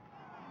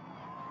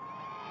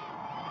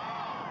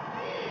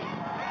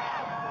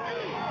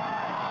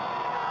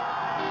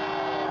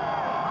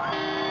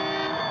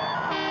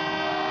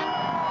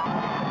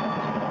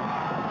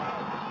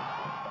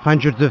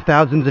Hundreds of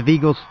thousands of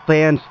Eagles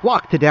fans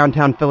flocked to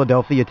downtown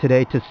Philadelphia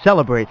today to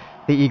celebrate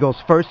the Eagles'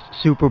 first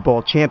Super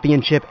Bowl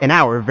championship, and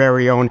our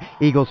very own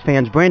Eagles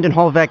fans Brandon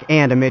Holvek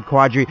and Amid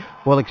Quadri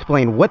will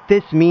explain what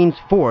this means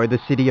for the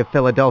city of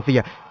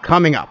Philadelphia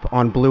coming up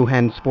on Blue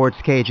Hen Sports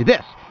Cage.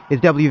 This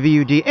is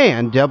WVUD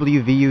and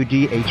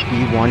WVUD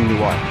HD1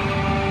 Newark.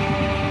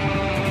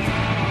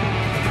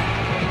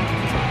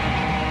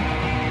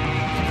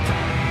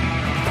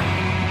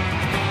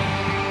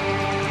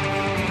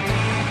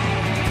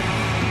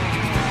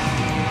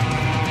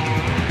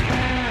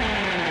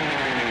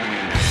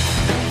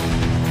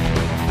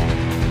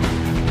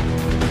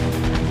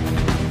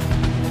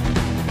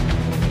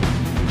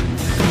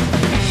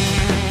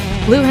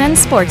 Blue Hen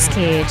Sports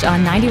Cage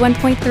on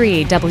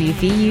 91.3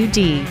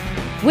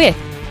 WVUD with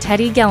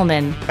Teddy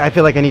Gelman. I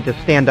feel like I need to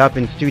stand up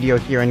in studio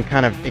here and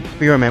kind of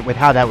experiment with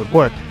how that would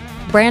work.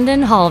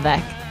 Brandon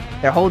Holvek.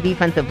 Their whole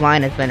defensive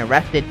line has been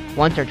arrested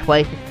once or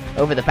twice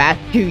over the past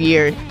 2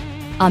 years.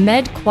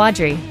 Ahmed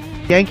Quadri.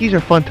 Yankees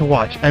are fun to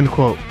watch, end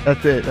quote.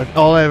 That's it. That's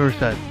all I ever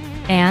said.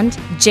 And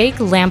Jake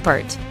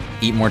Lampert.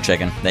 Eat more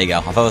chicken. There you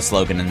go. I'll throw a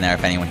slogan in there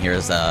if anyone here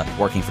is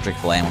working for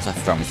Chick-fil-A and wants to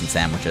throw me some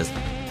sandwiches.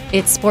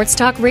 It's Sports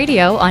Talk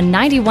Radio on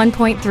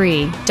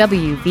 91.3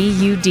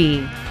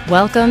 WVUD.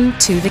 Welcome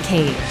to the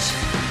cage.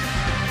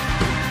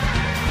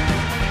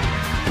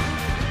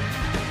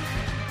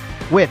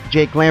 With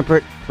Jake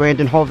Lampert,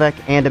 Brandon Holvek,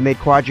 and Amid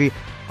Quadri,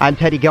 I'm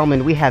Teddy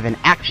Gelman. We have an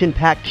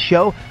action-packed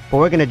show, but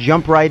we're going to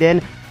jump right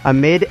in.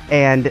 Amid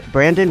and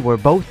Brandon were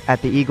both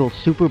at the Eagles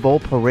Super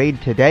Bowl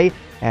parade today,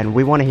 and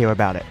we want to hear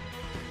about it.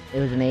 It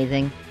was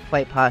amazing.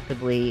 Quite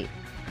possibly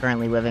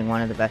currently living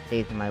one of the best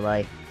days of my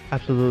life.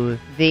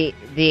 Absolutely.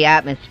 The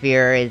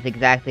atmosphere is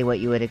exactly what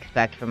you would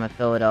expect from a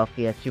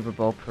Philadelphia Super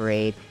Bowl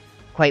parade.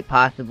 Quite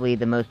possibly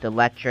the most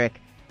electric,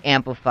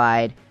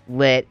 amplified,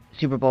 lit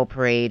Super Bowl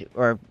parade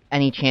or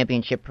any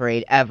championship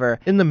parade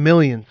ever. In the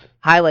millions.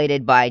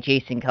 Highlighted by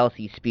Jason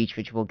Kelce's speech,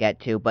 which we'll get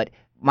to, but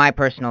my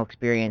personal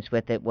experience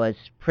with it was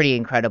pretty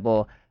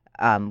incredible.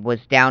 Was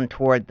down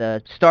toward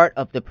the start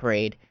of the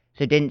parade,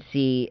 so didn't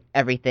see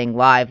everything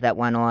live that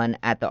went on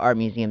at the Art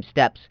Museum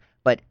steps,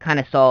 but kind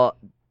of saw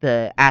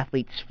the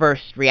athletes'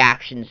 first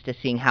reactions to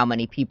seeing how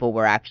many people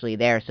were actually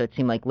there. So it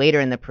seemed like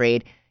later in the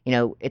parade, you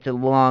know, it's a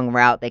long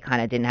route. They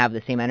kind of didn't have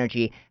the same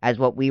energy as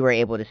what we were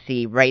able to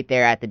see right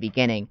there at the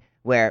beginning,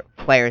 where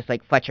players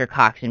like Fletcher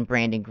Cox and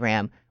Brandon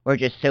Graham were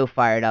just so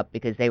fired up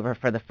because they were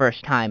for the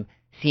first time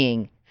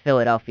seeing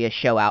Philadelphia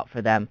show out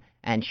for them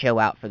and show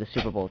out for the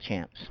Super Bowl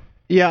champs.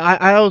 Yeah,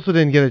 I also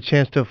didn't get a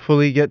chance to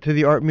fully get to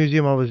the Art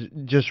Museum. I was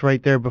just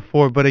right there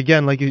before. But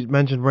again, like you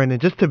mentioned, Brandon,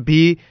 just to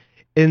be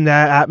in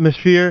that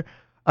atmosphere,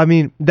 I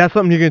mean, that's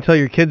something you're going to tell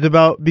your kids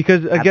about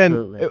because, again,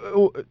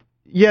 the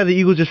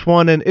Eagles just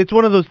won, and it's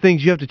one of those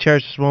things you have to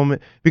cherish this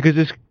moment because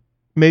this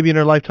maybe in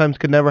our lifetimes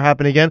could never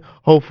happen again.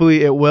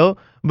 Hopefully it will.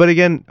 But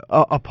again,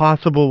 a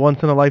possible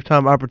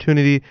once-in-a-lifetime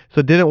opportunity,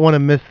 so didn't want to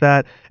miss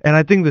that. And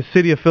I think the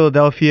city of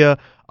Philadelphia,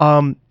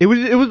 it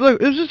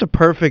was just a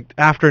perfect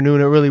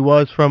afternoon. It really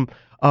was, from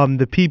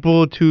the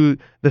people to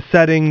the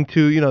setting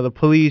to, you know, the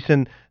police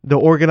and the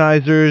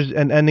organizers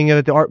and ending it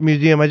at the Art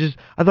Museum. I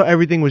thought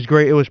everything was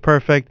great. It was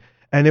perfect.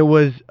 And it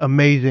was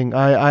amazing.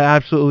 I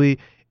absolutely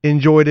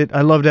enjoyed it.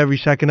 I loved every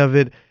second of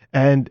it.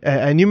 And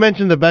you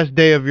mentioned the best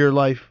day of your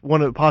life,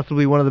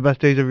 possibly one of the best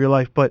days of your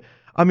life. But,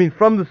 I mean,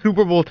 from the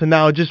Super Bowl to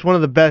now, just one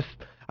of the best,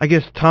 I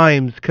guess,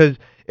 times. Because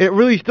it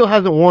really still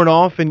hasn't worn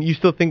off, and you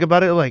still think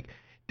about it like,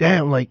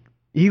 damn, like,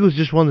 Eagles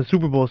just won the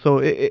Super Bowl. So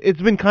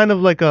it's been kind of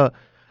like a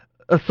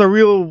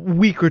surreal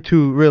week or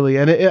two, really.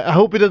 And I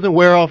hope it doesn't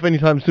wear off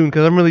anytime soon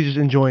because I'm really just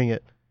enjoying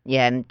it.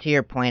 Yeah, and to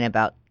your point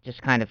about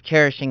just kind of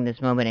cherishing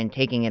this moment and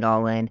taking it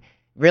all in.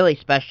 Really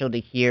special to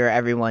hear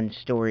everyone's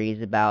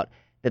stories about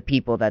the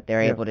people that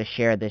they're able to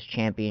share this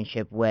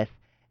championship with.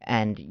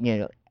 And, you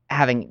know,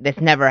 having this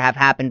never have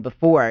happened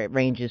before. It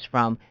ranges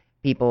from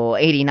people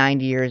 80,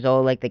 90 years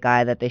old, like the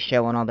guy that they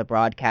show on all the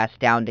broadcasts,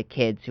 down to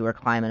kids who are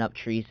climbing up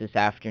trees this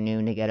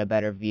afternoon to get a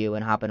better view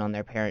and hopping on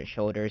their parents'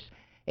 shoulders.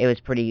 It was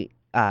pretty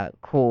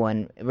cool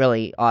and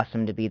really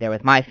awesome to be there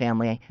with my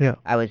family. Yeah.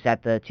 I was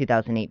at the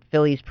 2008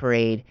 Phillies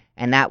parade,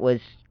 and that was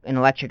an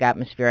electric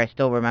atmosphere. I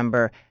still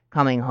remember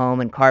coming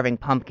home and carving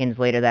pumpkins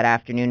later that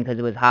afternoon because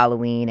it was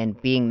Halloween,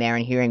 and being there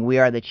and hearing "We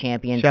Are the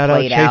Champions"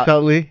 played out. Chase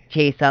Utley.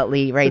 Chase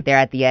Utley right there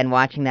at the end,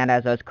 watching that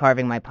as I was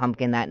carving my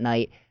pumpkin that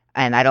night.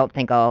 And I don't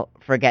think I'll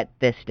forget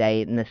this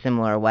day in a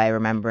similar way,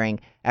 remembering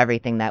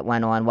everything that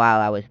went on while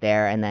I was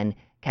there, and then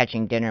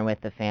catching dinner with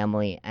the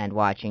family and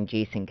watching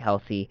Jason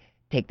Kelce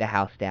take the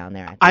house down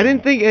there. I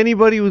didn't think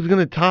anybody was going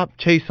to top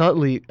Chase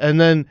Utley, and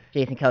then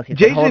Jason Kelce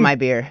said, "Hold my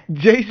beer."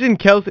 Jason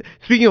Kelce.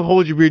 Speaking of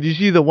hold your beer, did you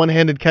see the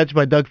one-handed catch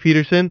by Doug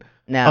Peterson?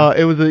 No.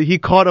 He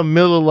caught a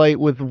Miller Lite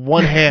with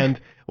one hand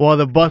while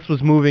the bus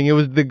was moving. It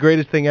was the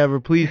greatest thing ever.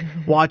 Please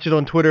watch it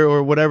on Twitter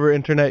or whatever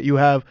internet you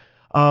have.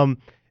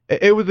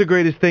 It was the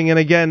greatest thing, and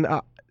again,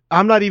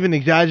 I'm not even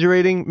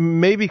exaggerating.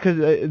 Maybe because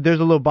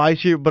there's a little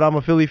bias here, but I'm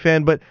a Philly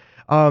fan. But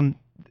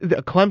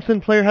the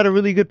Clemson player had a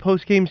really good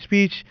post-game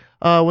speech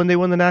when they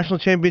won the national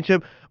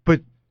championship.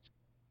 But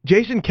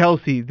Jason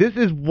Kelsey, this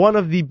is one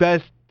of the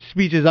best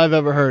speeches I've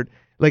ever heard,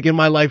 like in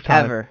my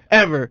lifetime.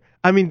 Ever.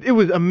 I mean, it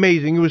was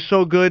amazing. It was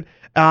so good.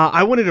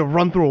 I wanted to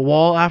run through a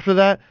wall after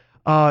that.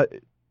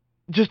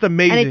 Just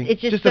amazing. And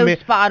it's just so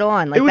spot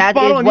on. Like, that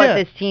spot is on, what yeah.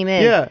 this team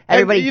is. Yeah.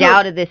 Everybody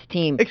doubted this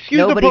team. Excuse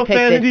Nobody the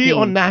profanity picked this team.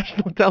 on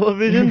national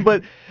television,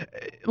 but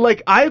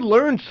like, I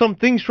learned some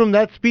things from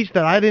that speech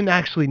that I didn't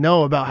actually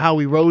know about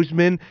Howie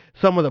Roseman,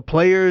 some of the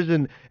players,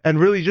 and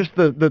really just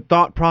the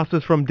thought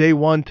process from day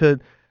one to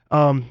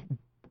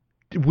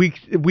week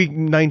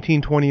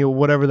 19, 20, or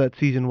whatever that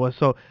season was.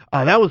 So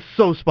that was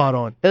so spot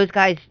on. Those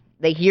guys,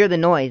 they hear the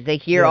noise. They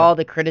hear all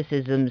the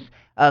criticisms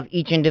of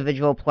each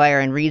individual player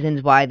and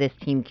reasons why this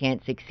team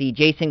can't succeed.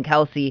 Jason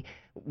Kelsey,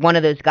 one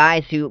of those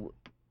guys who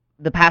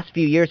the past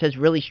few years has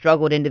really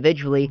struggled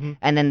individually,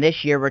 and then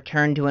this year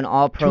returned to an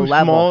all-pro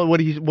level. Small?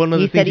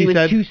 He said he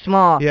was too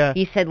small. Yeah.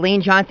 He said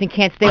Lane Johnson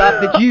can't stay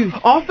off the juice.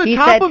 Off the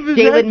top of his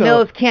head, Jalen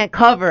Mills can't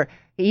cover.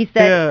 He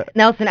said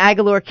Nelson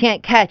Aguilar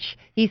can't catch.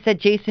 He said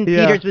Jason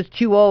Peters was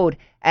too old.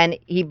 And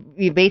he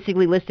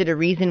basically listed a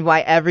reason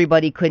why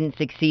everybody couldn't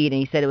succeed,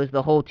 and he said it was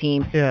the whole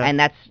team, and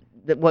that's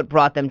what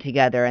brought them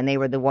together, and they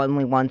were the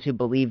only ones who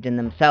believed in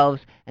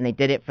themselves, and they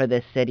did it for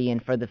this city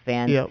and for the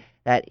fans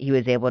that he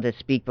was able to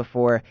speak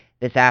before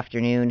this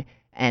afternoon.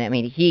 And I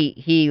mean,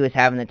 he was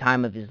having the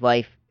time of his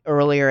life.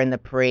 Earlier in the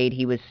parade,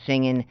 he was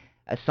singing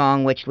a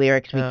song which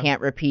lyrics we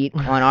can't repeat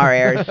on our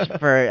airs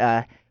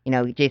for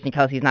Jason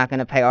Kelsey's not going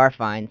to pay our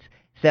fines.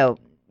 So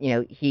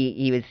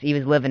he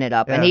was living it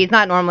up, and he's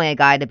not normally a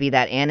guy to be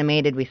that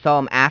animated. We saw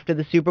him after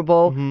the Super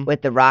Bowl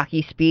with the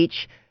Rocky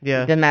speech.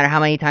 Yeah. It doesn't matter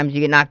how many times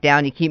you get knocked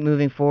down, you keep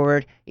moving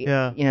forward.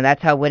 Yeah.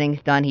 That's how winning's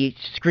done. He's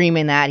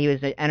screaming that. He was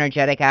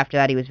energetic after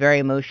that. He was very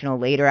emotional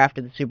later after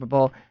the Super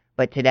Bowl,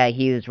 but today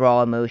he was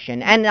raw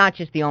emotion, and not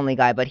just the only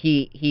guy, but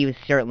he was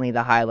certainly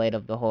the highlight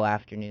of the whole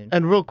afternoon.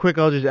 And real quick,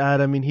 I'll just add,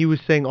 I mean, he was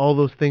saying all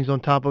those things on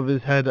top of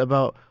his head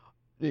about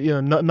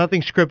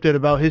nothing scripted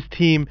about his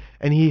team,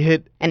 and he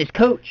hit and his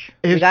coach.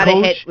 We gotta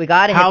Howie hit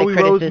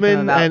the criticism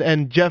Roseman about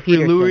and Jeffrey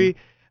Peterson. Lurie.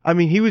 I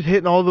mean, he was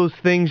hitting all those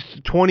things,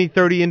 20,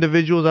 30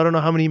 individuals. I don't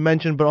know how many he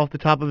mentioned, but off the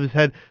top of his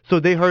head. So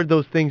they heard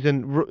those things.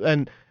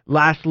 And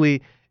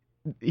lastly,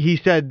 he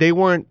said they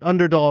weren't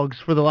underdogs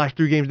for the last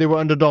 3 games. They were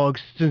underdogs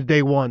since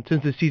day one,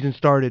 since the season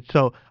started.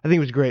 So I think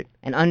it was great.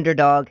 An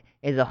underdog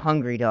is a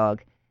hungry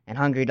dog, and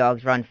hungry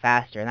dogs run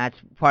faster. And that's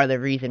part of the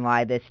reason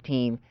why this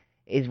team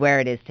is where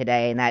it is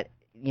today, and that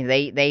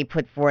they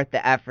put forth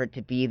the effort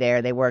to be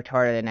there. They worked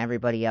harder than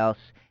everybody else.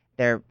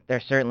 They're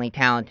certainly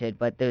talented,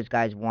 but those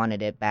guys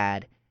wanted it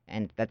bad,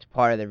 and that's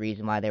part of the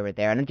reason why they were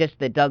there. And just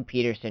the Doug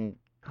Peterson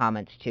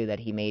comments, too, that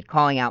he made,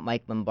 calling out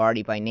Mike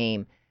Lombardi by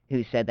name,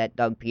 who said that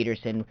Doug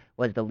Peterson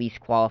was the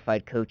least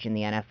qualified coach in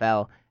the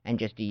NFL, and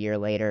just a year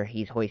later,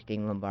 he's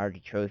hoisting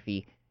Lombardi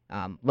Trophy.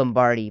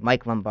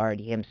 Mike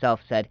Lombardi himself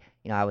said,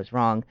 I was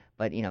wrong,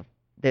 but,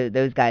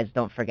 those guys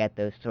don't forget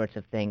those sorts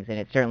of things, and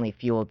it certainly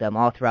fueled them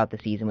all throughout the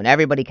season when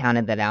everybody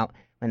counted that out,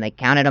 when they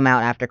counted them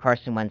out after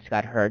Carson Wentz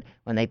got hurt,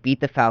 when they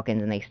beat the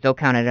Falcons, and they still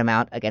counted them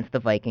out against the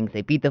Vikings.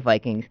 They beat the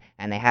Vikings,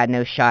 and they had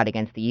no shot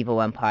against the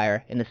evil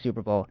empire in the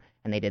Super Bowl,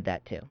 and they did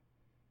that too.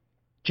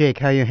 Jake,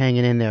 how you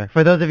hanging in there?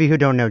 For those of you who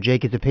don't know,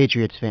 Jake is a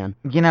Patriots fan.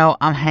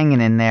 I'm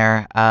hanging in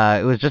there.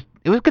 It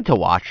was good to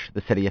watch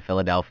the city of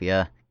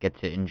Philadelphia get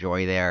to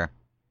enjoy their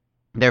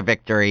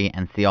victory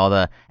and see all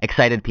the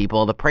excited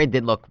people. The parade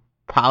did look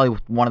probably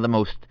one of the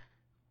most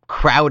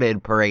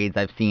crowded parades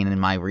I've seen in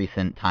my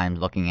recent times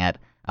looking at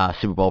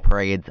Super Bowl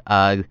parades.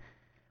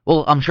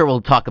 Well, I'm sure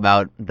we'll talk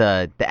about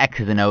the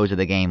X's and O's of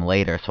the game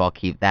later, so I'll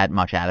keep that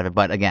much out of it.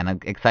 But again, I'm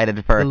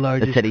excited for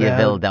the city of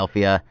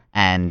Philadelphia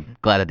and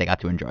glad that they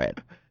got to enjoy it.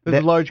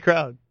 There's a large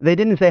crowd. They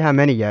didn't say how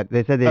many yet.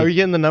 They said Are you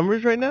getting the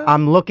numbers right now?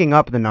 I'm looking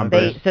up the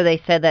numbers.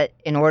 They said that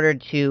in order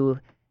to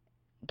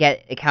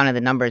get a count of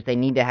the numbers, they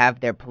need to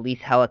have their police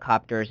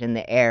helicopters in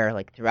the air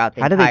throughout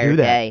the entire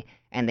day,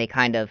 and they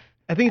kind of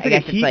I think it's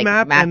like a heat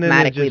map,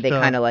 mathematically and then they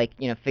kind of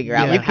figure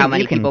out how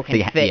many people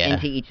can fit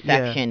into each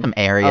section some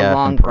area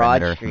along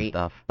Broad Street.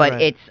 Stuff. But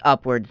it's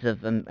upwards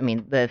of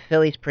the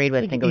Phillies parade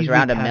I think it was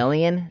around 1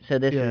 million, so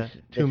this is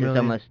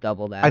almost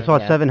double that. I saw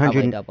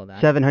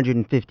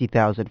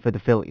 750,000 for the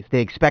Phillies.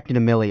 They expected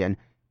 1 million,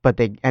 but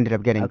they ended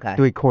up getting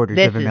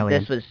 3/4 of a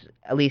million. This was,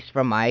 at least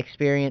from my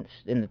experience,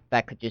 and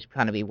that could just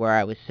kind of be where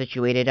I was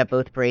situated at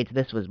both parades,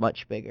 this was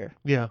much bigger.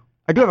 Yeah.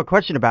 I do have a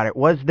question about it.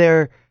 Was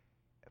there,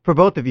 for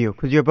both of you,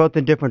 because you're both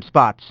in different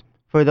spots,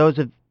 for those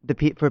of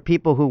for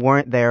people who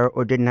weren't there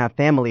or didn't have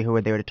family who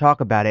were there to talk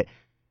about it,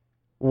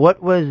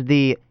 what was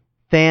the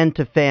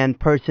fan-to-fan,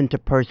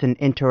 person-to-person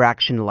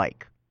interaction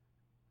like?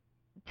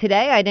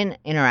 Today, I didn't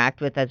interact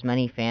with as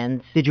many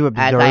fans. Did you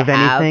observe as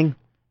I anything have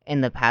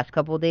in the past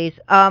couple of days?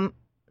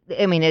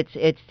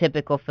 It's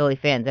typical Philly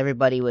fans.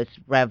 Everybody was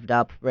revved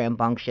up,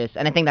 rambunctious,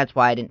 and I think that's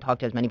why I didn't talk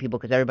to as many people,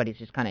 because everybody's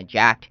just kind of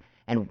jacked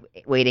and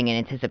waiting in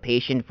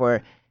anticipation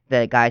for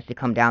the guys to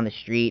come down the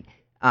street.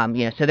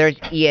 So there's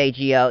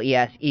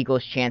EAGLES,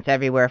 Eagles chants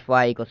everywhere,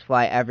 fly Eagles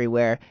fly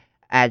everywhere,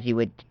 as you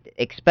would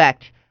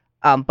expect.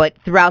 But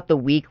throughout the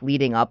week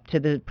leading up to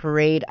the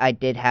parade, I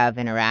did have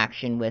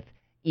interaction with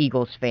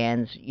Eagles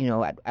fans,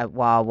 at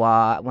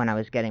Wawa when I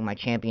was getting my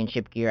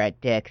championship gear at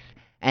Dick's,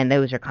 and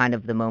those are kind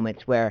of the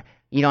moments where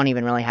you don't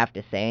even really have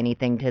to say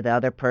anything to the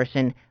other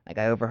person. Like,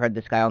 I overheard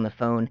this guy on the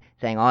phone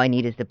saying, all I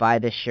need is to buy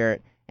this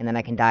shirt, and then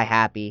I can die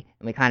happy,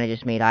 and we kind of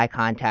just made eye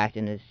contact,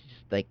 and it's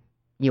just like,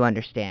 you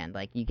understand,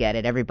 like, you get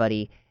it.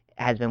 Everybody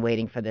has been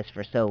waiting for this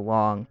for so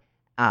long.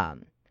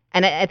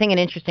 And I think an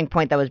interesting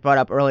point that was brought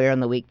up earlier in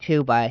the week,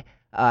 too, by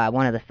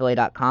one of the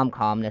Philly.com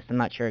columnists, I'm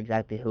not sure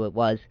exactly who it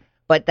was,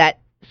 but that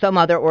some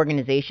other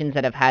organizations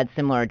that have had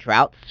similar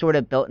droughts sort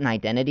of built an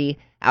identity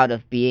out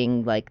of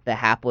being, like, the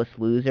hapless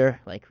loser.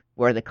 Like,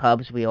 we're the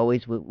Cubs, we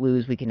always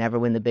lose, we can never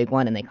win the big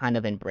one, and they kind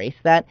of embrace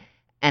that.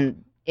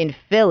 And in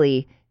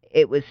Philly,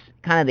 it was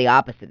kind of the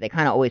opposite. They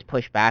kind of always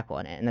push back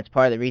on it, and that's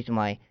part of the reason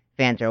why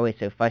fans are always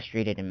so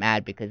frustrated and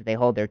mad, because they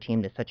hold their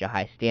team to such a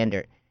high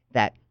standard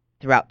that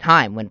throughout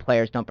time, when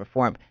players don't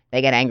perform,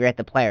 they get angry at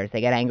the players,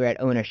 they get angry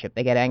at ownership,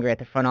 they get angry at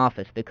the front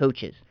office, the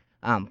coaches.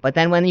 But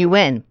then when you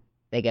win,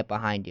 they get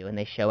behind you, and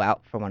they show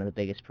out for one of the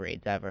biggest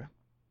parades ever.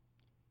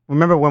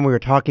 Remember when we were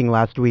talking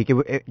last week,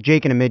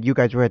 Jake and Amid, you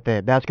guys were at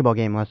the basketball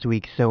game last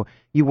week, so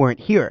you weren't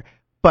here.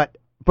 But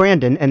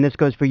Brandon, and this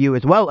goes for you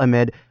as well,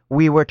 Amid,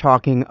 we were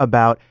talking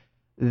about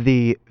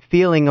the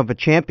feeling of a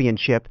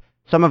championship.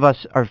 Some of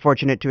us are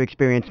fortunate to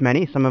experience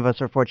many. Some of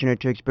us are fortunate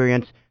to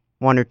experience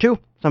one or two.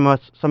 Some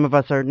of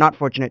us are not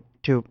fortunate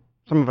to.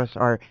 Some of us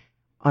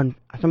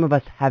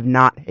have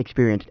not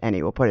experienced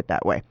any. We'll put it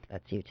that way.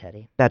 That's you,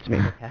 Teddy. That's me.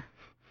 Okay.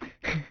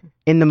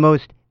 In the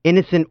most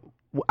innocent,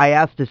 I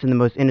asked this in the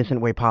most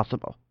innocent way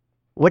possible.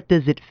 What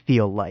does it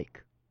feel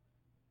like?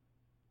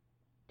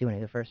 Do you want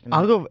to go first?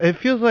 I'll go. It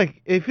feels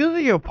like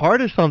you're a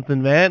part of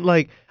something, man.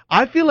 Like,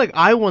 I feel like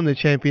I won the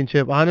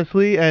championship,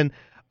 honestly, and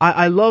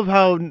I love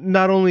how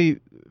not only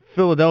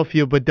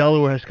Philadelphia but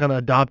Delaware has kind of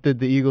adopted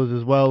the Eagles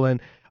as well,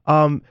 and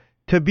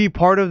to be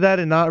part of that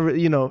and not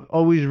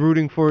always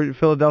rooting for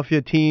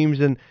Philadelphia teams,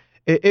 and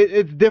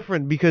it's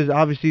different because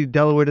obviously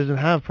Delaware doesn't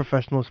have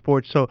professional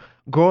sports. So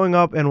growing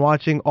up and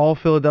watching all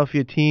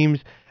Philadelphia teams,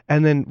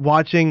 and then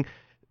watching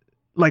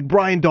like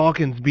Brian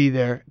Dawkins be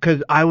there,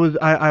 because I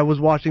was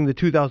watching the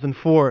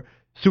 2004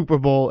 Super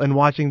Bowl and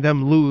watching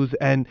them lose,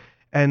 and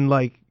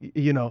like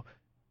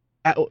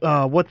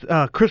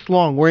Chris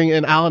Long wearing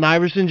an Allen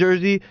Iverson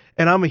jersey,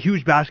 and I'm a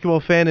huge basketball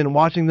fan, and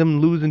watching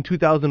them lose in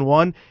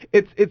 2001,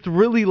 it's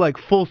really like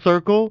full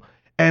circle,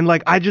 and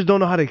like I just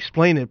don't know how to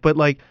explain it, but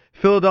like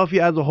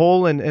Philadelphia as a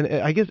whole, and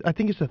I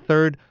think it's the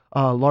third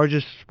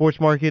largest sports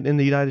market in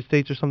the United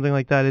States or something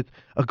like that. It's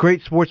a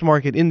great sports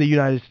market in the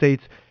United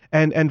States,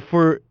 and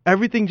for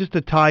everything just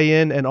to tie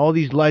in, and all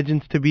these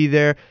legends to be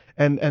there,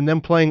 and them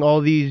playing all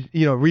these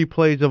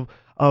replays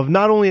of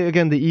not only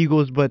again the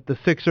Eagles but the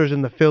Sixers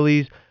and the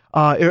Phillies.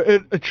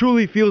 It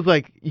truly feels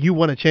like you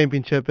won a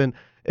championship, and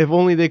if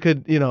only they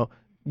could,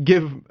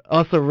 give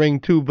us a ring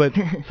too. But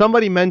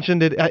somebody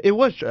mentioned it. It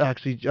was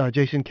actually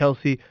Jason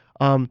Kelsey.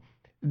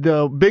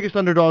 The biggest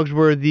underdogs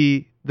were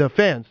the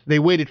fans. They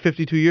waited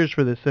 52 years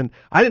for this, and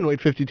I didn't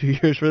wait 52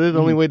 years for this. I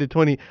only waited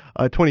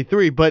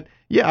 23. But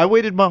yeah, I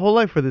waited my whole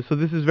life for this. So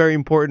this is very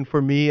important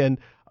for me and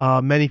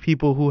many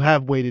people who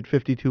have waited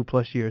 52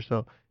 plus years.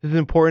 So this is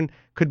important.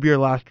 Could be our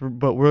last,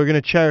 but we're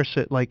gonna cherish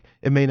it like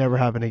it may never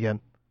happen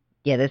again.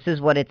 Yeah, this is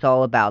what it's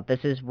all about.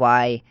 This is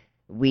why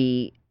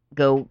we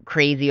go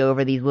crazy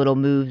over these little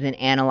moves and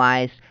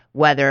analyze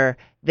whether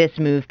this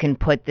move can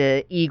put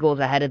the Eagles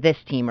ahead of this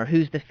team, or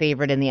who's the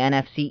favorite in the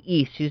NFC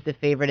East, who's the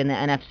favorite in the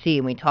NFC,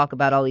 and we talk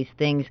about all these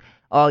things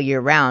all year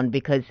round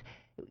because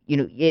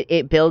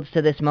it builds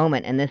to this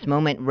moment, and this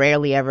moment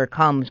rarely ever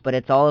comes, but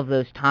it's all of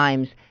those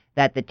times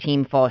that the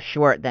team falls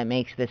short that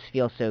makes this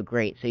feel so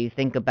great. So you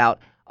think about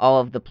all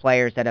of the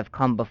players that have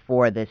come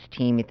before this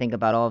team. You think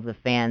about all of the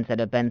fans that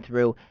have been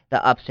through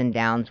the ups and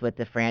downs with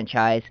the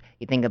franchise.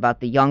 You think about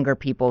the younger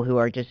people who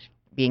are just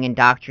being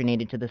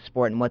indoctrinated to the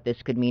sport and what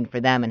this could mean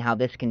for them and how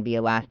this can be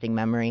a lasting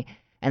memory.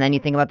 And then you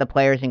think about the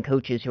players and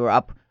coaches who are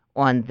up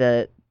on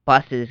the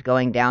buses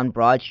going down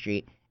Broad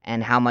Street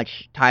and how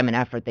much time and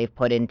effort they've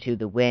put into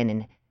the win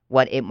and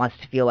what it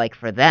must feel like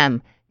for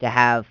them to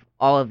have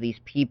all of these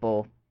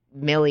people,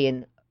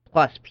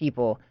 million-plus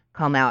people,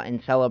 come out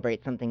and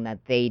celebrate something that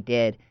they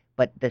did,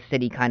 but the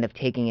city kind of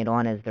taking it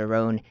on as their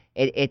own.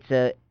 It's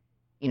a,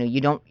 you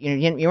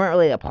weren't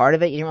really a part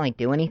of it. You didn't really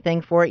do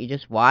anything for it. You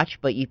just watch,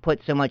 but you put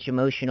so much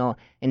emotional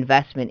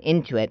investment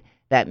into it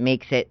that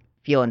makes it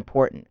feel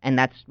important. And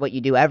that's what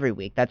you do every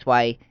week. That's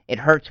why it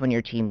hurts when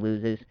your team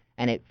loses,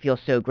 and it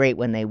feels so great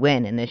when they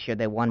win. And this year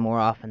they won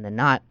more often than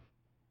not.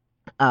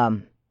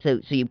 So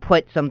you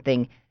put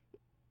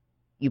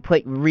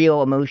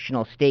real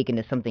emotional stake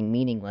into something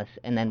meaningless,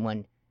 and then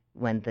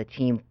when the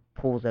team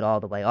pulls it all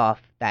the way off,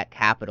 that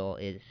capital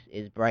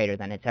is brighter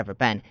than it's ever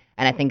been.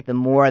 And I think the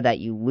more that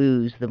you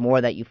lose, the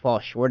more that you fall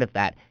short of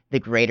that, the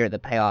greater the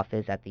payoff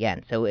is at the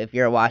end. So if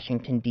you're a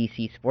Washington,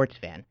 D.C. sports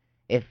fan,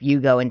 if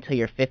you go until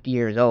you're 50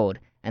 years old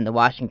and the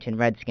Washington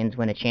Redskins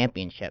win a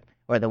championship,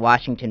 or the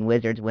Washington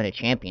Wizards win a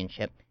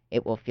championship,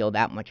 it will feel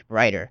that much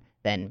brighter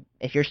than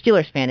if you're a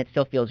Steelers fan. It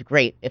still feels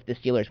great if the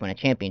Steelers win a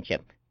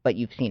championship, but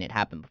you've seen it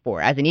happen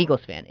before. As an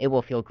Eagles fan, it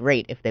will feel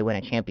great if they win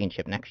a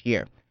championship next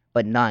year,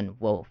 but none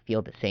will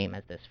feel the same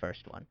as this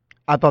first one.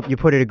 I thought you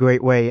put it a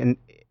great way, and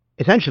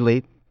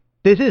essentially,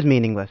 this is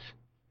meaningless.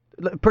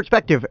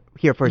 Perspective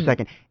here for a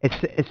second. It's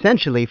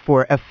essentially,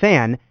 for a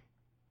fan,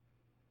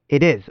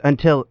 it is,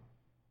 until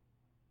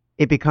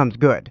it becomes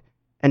good.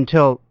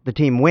 Until the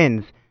team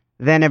wins,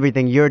 then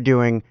everything you're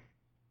doing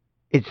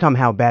is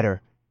somehow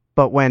better.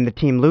 But when the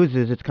team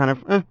loses, it's kind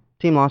of,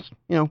 team lost,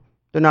 they're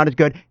not as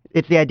good.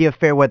 It's the idea of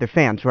fair weather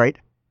fans, right?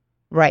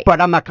 Right.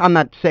 But I'm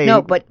not saying...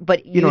 No, but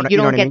you don't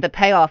don't get mean? the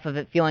payoff of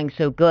it feeling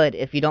so good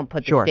if you don't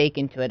put the Sure. stake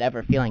into it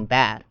ever feeling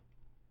bad.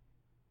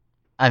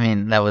 I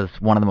mean, that was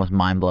one of the most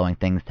mind-blowing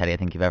things, Teddy, I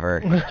think you've ever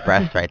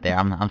expressed right there.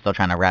 I'm still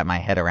trying to wrap my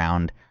head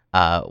around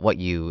what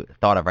you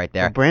thought of right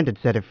there. Well, Brandon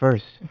said it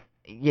first.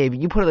 Yeah,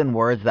 but you put it in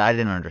words that I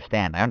didn't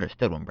understand. I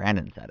understood when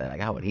Brandon said it. I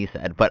got what he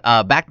said. But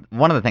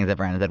one of the things that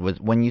Brandon said was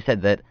when you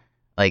said that,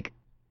 like,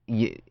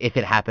 if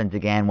it happens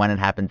again, when it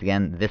happens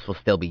again, this will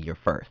still be your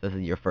first. This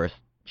is your first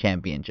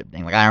championship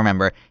thing. Like, I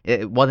remember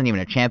it wasn't even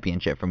a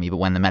championship for me, but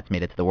when the Mets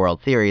made it to the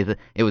World Series,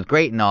 it was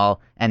great and all,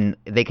 and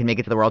they can make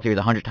it to the World Series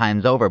 100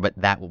 times over, but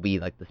that will be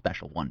like the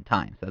special one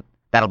time. So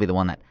that'll be the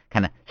one that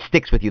kind of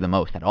sticks with you the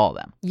most at all of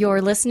them.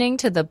 You're listening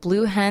to the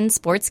Blue Hen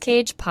Sports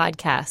Cage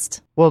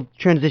podcast. We'll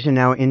transition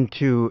now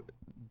into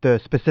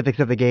the specifics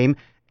of the game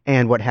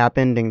and what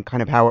happened and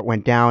kind of how it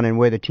went down and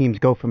where the teams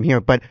go from here.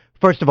 But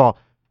first of all,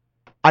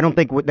 I don't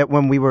think that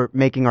when we were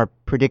making our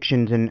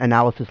predictions and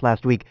analysis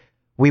last week,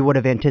 we would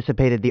have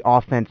anticipated the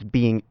offense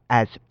being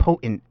as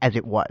potent as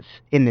it was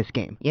in this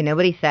game. Yeah,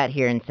 nobody sat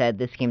here and said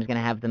this game's going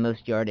to have the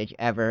most yardage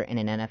ever in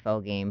an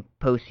NFL game,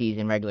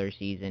 postseason, regular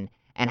season,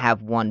 and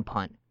have one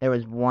punt. There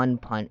was one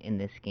punt in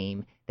this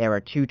game. There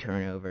were 2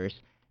 turnovers.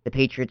 The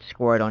Patriots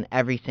scored on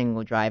every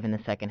single drive in the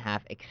second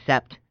half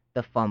except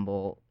the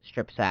fumble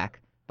strip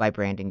sack by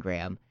Brandon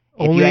Graham.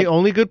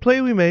 Only good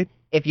play we made.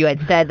 If you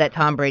had said that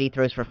Tom Brady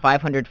throws for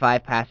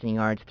 505 passing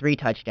yards, 3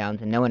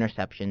 touchdowns, and no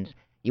interceptions,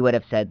 you would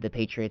have said the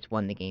Patriots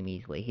won the game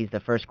easily. He's the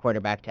first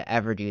quarterback to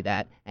ever do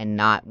that and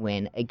not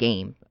win a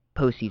game,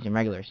 postseason,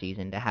 regular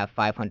season, to have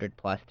 500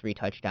 plus, 3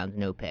 touchdowns,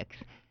 no picks.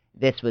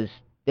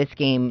 This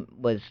game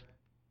was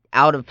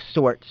out of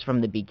sorts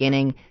from the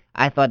beginning.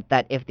 I thought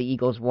that if the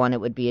Eagles won, it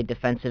would be a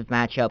defensive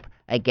matchup.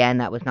 Again,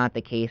 that was not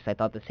the case. I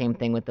thought the same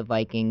thing with the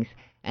Vikings.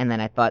 And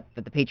then I thought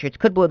that the Patriots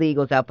could blow the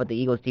Eagles out, but the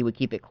Eagles D would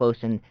keep it close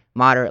and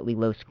moderately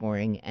low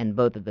scoring. And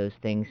both of those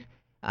things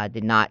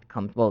did not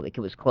come, well, it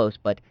was close,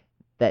 but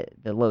that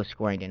the low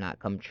scoring did not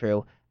come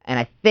true. And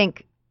I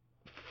think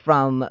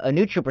from a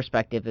neutral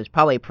perspective, it was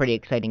probably a pretty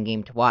exciting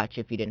game to watch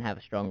if you didn't have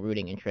a strong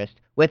rooting interest.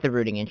 With a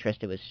rooting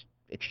interest, it was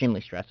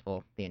extremely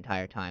stressful the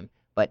entire time,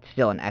 but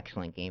still an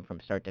excellent game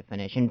from start to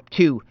finish. And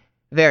 2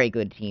 very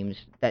good teams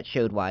that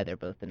showed why they're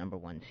both the number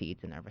 1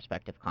 seeds in their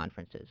respective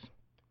conferences.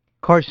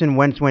 Carson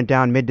Wentz went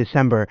down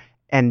mid-December,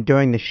 and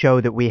during the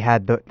show that we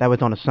had, that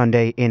was on a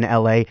Sunday in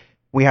L.A.,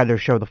 we had their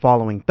show the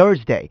following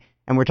Thursday.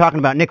 And we're talking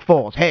about Nick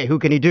Foles. Hey, who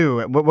can he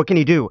do? What can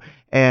he do?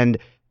 And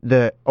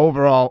the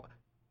overall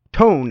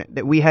tone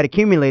that we had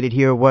accumulated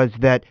here was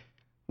that,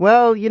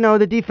 well,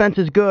 the defense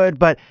is good,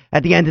 but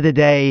at the end of the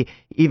day,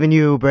 even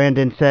you,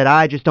 Brandon, said,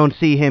 I just don't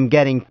see him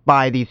getting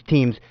by these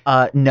teams.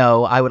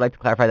 No, I would like to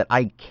clarify that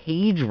I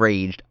cage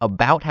raged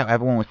about how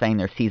everyone was saying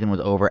their season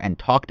was over and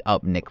talked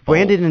up Nick Foles.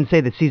 Brandon didn't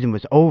say the season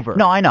was over.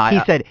 No, I know.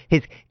 He said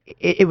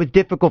it was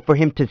difficult for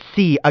him to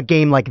see a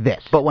game like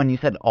this. But when you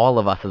said all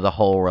of us as a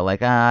whole were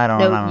like, I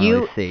don't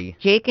really see.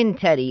 Jake and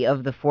Teddy,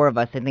 of the 4 of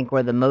us, I think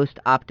were the most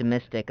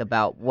optimistic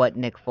about what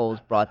Nick Foles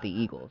brought the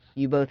Eagles.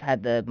 You both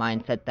had the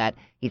mindset that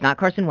he's not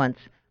Carson Wentz,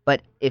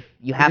 but if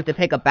you have to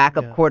pick a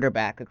backup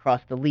quarterback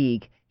across the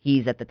league,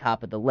 he's at the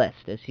top of the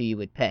list as who you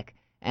would pick.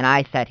 And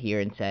I sat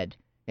here and said,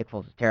 Nick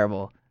Foles is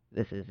terrible.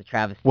 This is a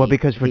travesty. Well,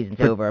 because for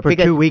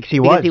 2 weeks he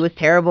was. Because he was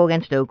terrible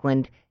against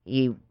Oakland.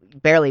 He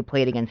barely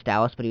played against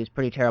Dallas, but he was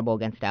pretty terrible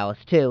against Dallas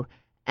too.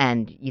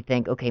 And you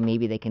think, okay,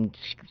 maybe they can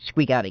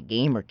squeak out a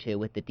game or 2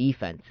 with the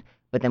defense.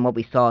 But then what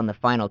we saw in the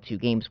final 2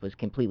 games was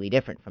completely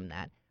different from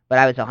that. But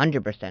I was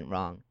 100%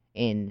 wrong.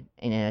 And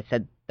I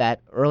said that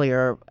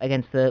earlier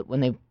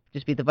when they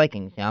just beat the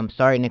Vikings. I'm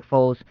sorry, Nick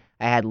Foles.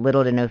 I had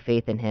little to no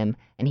faith in him,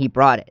 and he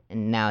brought it.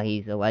 And now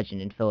he's a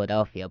legend in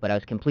Philadelphia. But I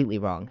was completely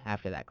wrong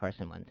after that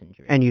Carson Wentz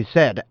injury. And you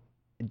said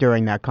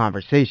during that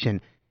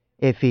conversation,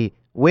 if he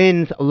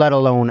wins, let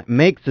alone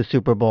makes the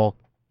Super Bowl,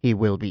 he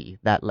will be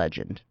that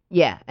legend.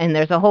 Yeah, and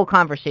there's a whole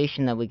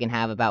conversation that we can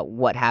have about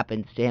what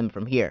happens to him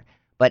from here.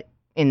 But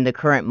in the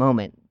current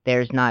moment,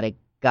 there's not a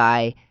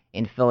guy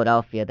in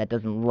Philadelphia that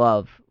doesn't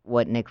love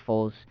what Nick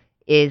Foles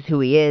is, who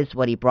he is,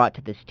 what he brought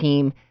to this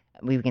team.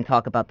 We can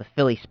talk about the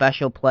Philly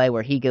special play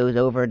where he goes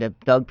over to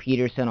Doug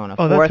Peterson on a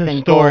 4th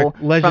and goal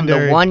from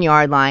the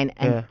 1-yard line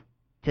and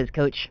says,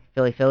 Coach,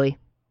 Philly.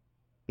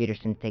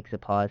 Peterson takes a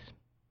pause,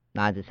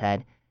 nods his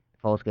head.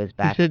 Foles goes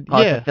back,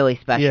 calls the Philly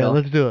special. Yeah,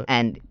 let's do it.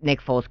 And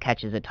Nick Foles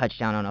catches a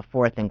touchdown on a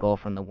 4th and goal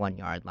from the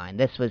 1-yard line.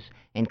 This was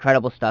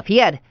incredible stuff. He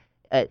had,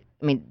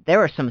 there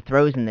were some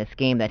throws in this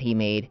game that he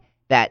made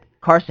that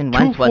Carson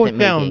Wentz wasn't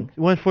making.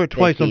 Went for it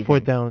twice on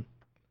 4th down.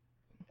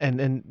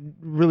 and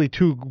really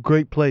two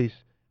great plays.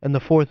 And the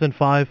 4th and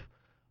 5,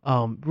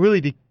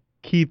 really to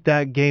keep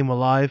that game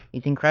alive.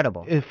 He's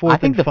incredible. I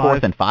think the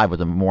 4th and 5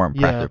 was a more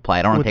impressive play.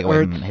 I don't want to take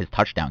away from his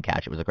touchdown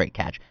catch. It was a great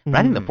catch. But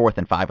I think the 4th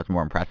and 5 was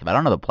more impressive. I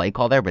don't know the play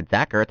call there, but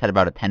Zach Ertz had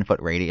about a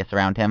 10-foot radius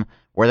around him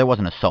where there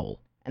wasn't a soul.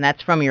 And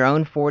that's from your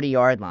own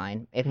 40-yard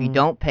line. If you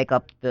don't pick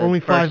up the Only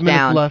 5 first minutes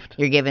down, left.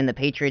 You're giving the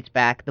Patriots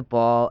back the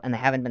ball, and they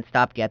haven't been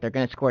stopped yet. They're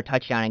going to score a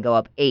touchdown and go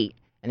up 8,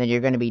 and then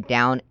you're going to be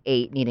down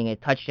 8, needing a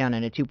touchdown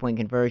and a 2-point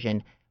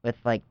conversion with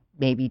like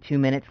maybe 2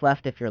 minutes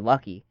left if you're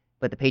lucky.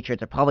 But the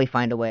Patriots will probably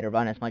find a way to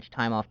run as much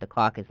time off the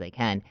clock as they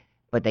can.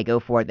 But they go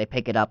for it. They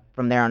pick it up.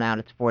 From there on out,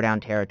 it's 4-down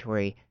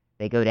territory.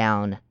 They go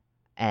down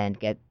and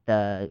get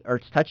the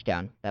Ertz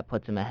touchdown that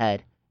puts them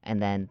ahead,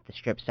 and then the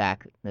strip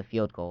sack, the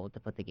field goal to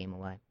put the game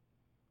away.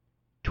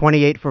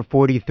 28 for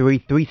 43,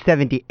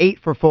 378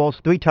 for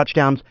Foles, 3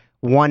 touchdowns,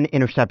 1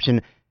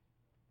 interception.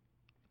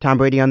 Tom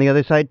Brady on the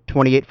other side,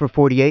 28 for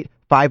 48,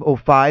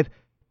 505,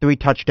 3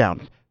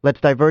 touchdowns.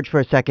 Let's diverge for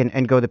a second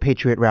and go the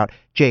Patriot route.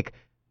 Jake,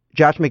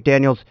 Josh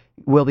McDaniels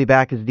will be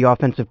back as the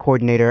offensive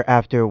coordinator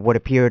after what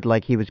appeared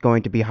like he was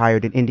going to be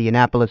hired in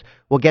Indianapolis.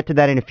 We'll get to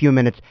that in a few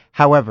minutes.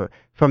 However,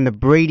 from the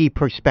Brady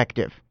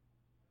perspective,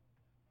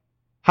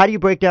 how do you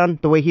break down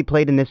the way he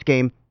played in this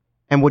game,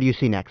 and what do you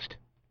see next?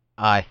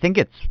 I think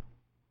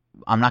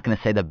I'm not going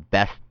to say the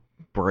best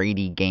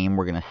Brady game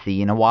we're going to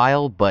see in a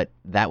while, but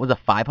that was a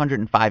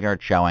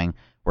 505-yard showing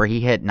where he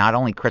hit not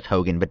only Chris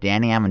Hogan, but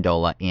Danny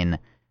Amendola in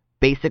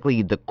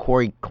basically the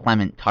Corey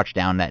Clement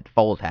touchdown that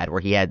Foles had, where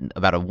he had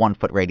about a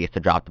 1-foot radius to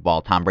drop the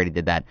ball. Tom Brady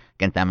did that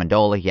against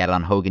Amendola. He had it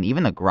on Hogan.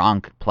 Even the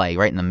Gronk play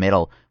right in the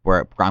middle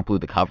where Gronk blew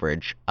the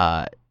coverage.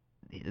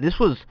 This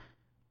was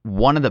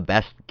one of the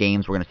best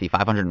games we're going to see.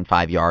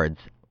 505 yards,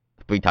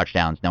 3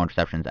 touchdowns, no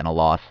interceptions, and a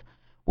loss.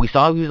 We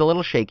saw he was a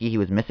little shaky. He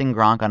was missing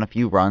Gronk on a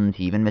few runs.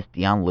 He even missed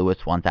Deion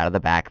Lewis once out of the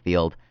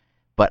backfield.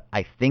 But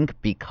I think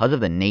because of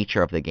the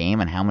nature of the game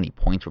and how many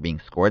points were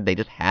being scored, they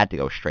just had to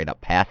go straight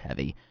up pass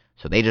heavy.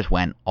 So they just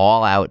went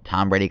all out.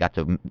 Tom Brady got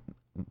to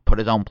put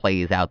his own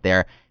plays out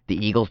there.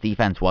 The Eagles'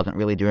 defense wasn't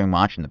really doing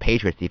much, and the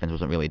Patriots' defense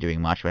wasn't really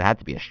doing much, but it had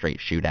to be a straight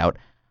shootout.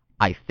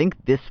 I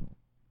think this,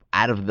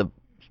 out of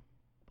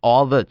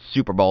all the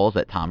Super Bowls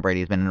that Tom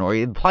Brady's been in, or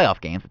the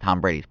playoff games that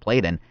Tom Brady's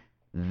played in,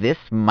 this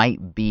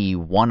might be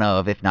one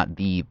of, if not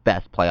the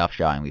best playoff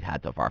showing we've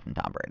had so far from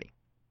Tom Brady.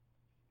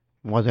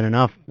 Wasn't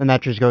enough, and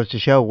that just goes to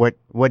show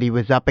what he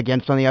was up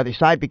against on the other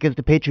side, because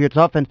the Patriots'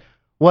 offense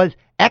was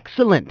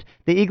excellent.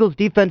 The Eagles'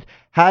 defense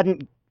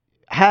hadn't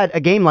had a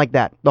game like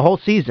that the whole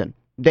season.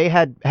 They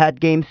had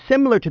games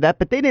similar to that,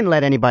 but they didn't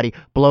let anybody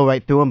blow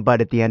right through them. But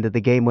at the end of the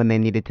game, when they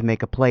needed to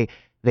make a play,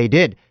 they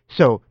did.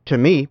 So, to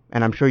me,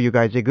 and I'm sure you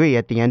guys agree,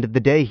 at the end of the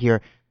day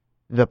here,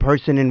 the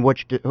person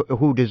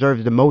who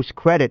deserves the most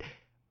credit,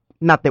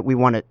 not that we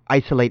want to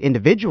isolate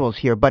individuals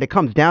here, but it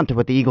comes down to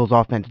what the Eagles'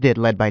 offense did,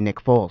 led by Nick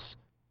Foles.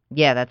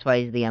 Yeah, that's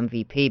why he's the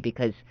MVP,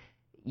 because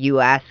you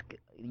ask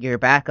your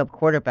backup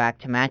quarterback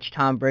to match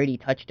Tom Brady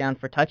touchdown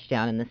for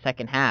touchdown in the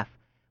second half,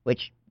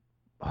 which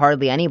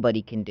hardly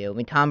anybody can do. I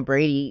mean, Tom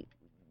Brady,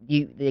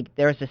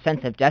 there was a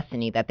sense of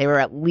destiny that they were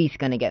at least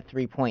going to get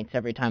 3 points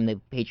every time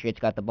the Patriots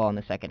got the ball in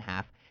the second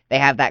half. They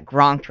have that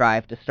Gronk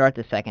drive to start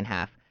the second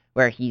half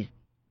where he's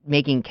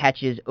making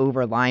catches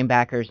over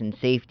linebackers and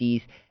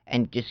safeties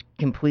and just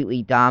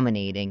completely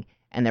dominating,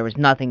 and there was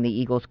nothing the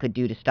Eagles could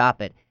do to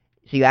stop it.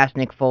 So you ask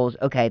Nick Foles,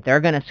 okay, they're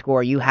going to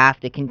score. You have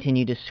to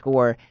continue to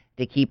score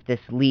to keep this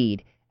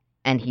lead.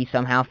 And he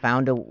somehow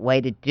found a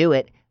way to do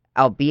it,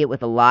 albeit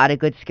with a lot of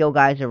good skill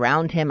guys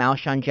around him.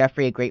 Alshon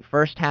Jeffrey, a great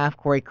first half.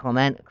 Corey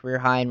Clement, a career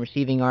high in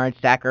receiving yards.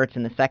 Zach Ertz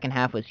in the second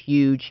half was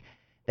huge.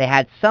 They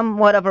had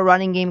somewhat of a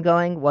running game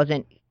going.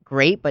 Wasn't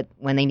great, but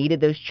when they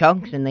needed those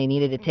chunks and they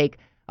needed to take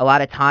a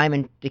lot of time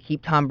and to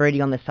keep Tom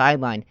Brady on the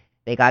sideline,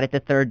 they got it to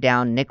third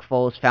down. Nick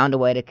Foles found a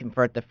way to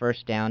convert the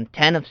first down.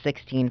 10 of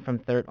 16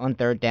 on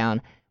third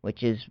down,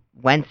 which is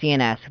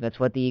Wentzian-esque.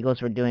 That's what the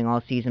Eagles were doing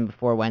all season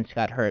before Wentz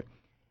got hurt.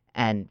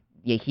 And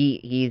yeah,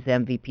 he's the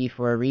MVP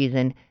for a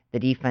reason. The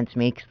defense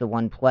makes the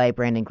one play.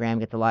 Brandon Graham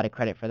gets a lot of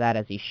credit for that,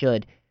 as he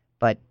should.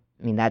 But,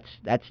 I mean,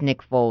 that's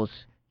Nick Foles,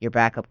 your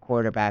backup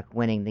quarterback,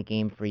 winning the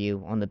game for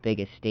you on the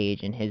biggest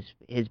stage in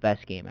his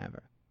best game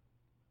ever.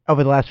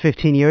 Over the last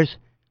 15 years,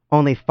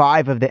 only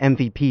 5 of the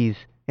MVPs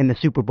in the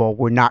Super Bowl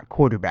were not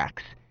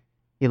quarterbacks.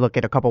 You look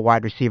at a couple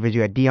wide receivers.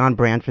 You had Deion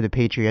Brand for the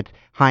Patriots,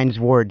 Hines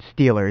Ward,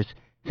 Steelers,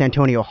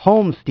 Santonio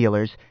Holmes,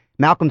 Steelers,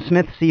 Malcolm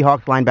Smith,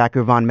 Seahawks,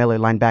 linebacker, Von Miller,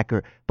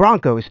 linebacker,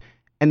 Broncos,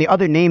 and the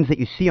other names that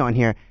you see on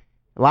here,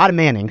 a lot of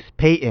Mannings,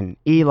 Peyton,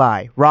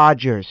 Eli,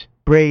 Rodgers,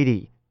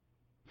 Brady.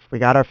 We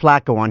got our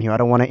Flacco on here. I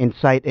don't want to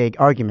incite an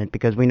argument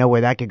because we know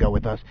where that could go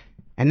with us.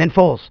 And then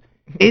Foles.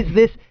 Is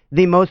this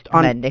the most...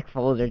 And then Nick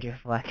Foles or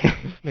Jeff Flacco.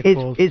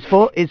 Is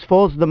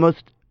Foles the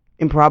most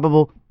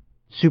improbable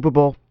Super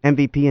Bowl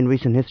MVP in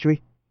recent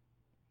history?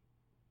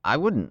 I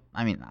wouldn't.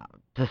 I mean,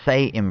 to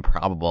say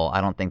improbable,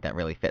 I don't think that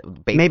really fit.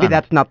 Maybe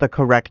that's not the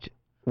correct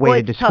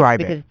way to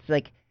describe it. Because it's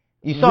like,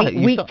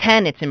 week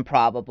 10, it's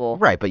improbable.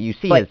 Right, but you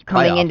see but his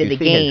coming playoff, into the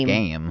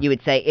game, you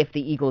would say if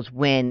the Eagles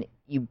win,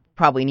 you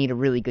probably need a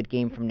really good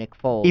game from Nick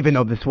Foles. Even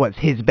though this was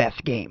his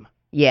best game.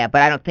 Yeah,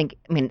 but I don't think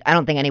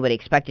anybody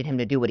expected him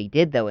to do what he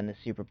did, though, in the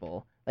Super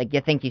Bowl. Like,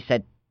 you think you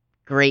said,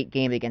 great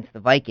game against the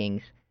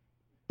Vikings,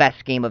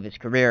 best game of his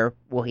career,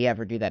 will he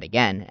ever do that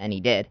again? And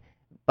he did.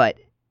 But,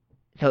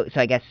 so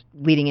I guess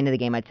leading into the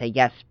game, I'd say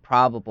yes,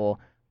 probable,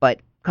 but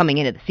coming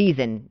into the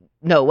season,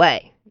 no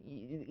way.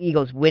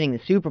 Eagles winning the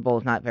Super Bowl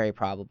is not very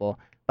probable,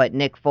 but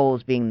Nick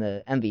Foles being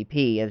the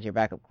MVP as your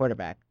backup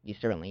quarterback, you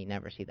certainly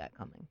never see that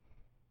coming.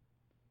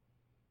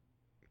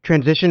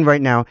 Transition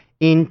right now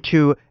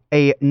into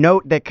a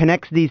note that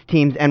connects these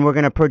teams, and we're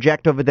going to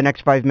project over the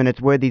next 5 minutes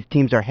where these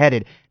teams are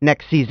headed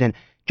next season.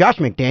 Josh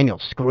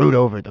McDaniels screwed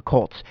over the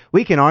Colts.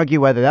 We can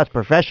argue whether that's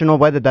professional,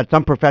 whether that's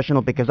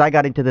unprofessional, because I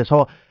got into this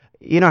whole,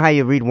 you know how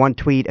you read one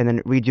tweet and then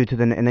it reads you to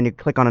and then you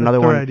click on another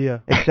one,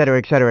 et cetera,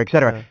 et cetera, et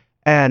cetera. Yeah.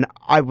 And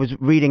I was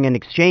reading an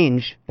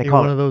exchange. You're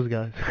one of those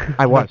guys.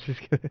 I was.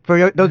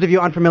 For those of you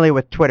unfamiliar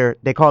with Twitter,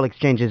 they call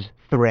exchanges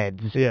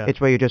threads. Yeah.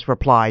 It's where you just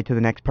reply to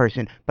the next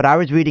person. But I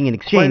was reading an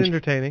exchange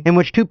in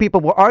which two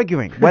people were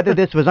arguing whether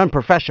this was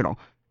unprofessional.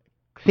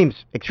 Seems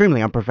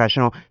extremely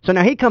unprofessional. So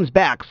now he comes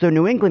back, so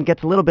New England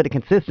gets a little bit of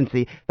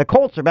consistency. The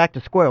Colts are back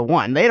to square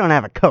one. They don't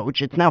have a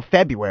coach. It's now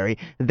February.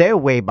 They're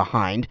way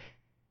behind.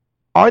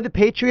 Are the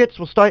Patriots,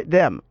 we'll start with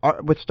them.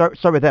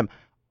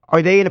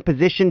 Are they in a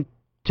position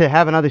to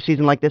have another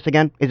season like this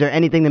again? Is there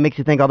anything that makes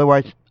you think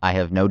otherwise? I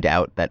have no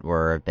doubt that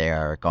they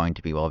are going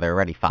to be, they're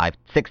already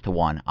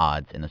 6-1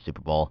 odds in the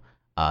Super Bowl.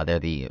 They're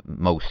the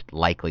most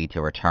likely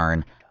to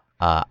return.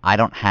 I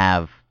don't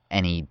have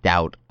any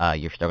doubt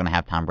you're still going to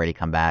have Tom Brady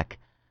come back.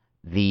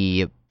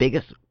 The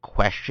biggest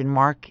question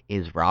mark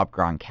is Rob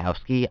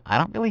Gronkowski. I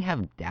don't really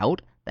have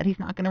doubt that he's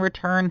not going to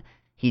return.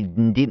 He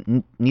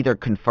neither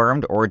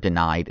confirmed or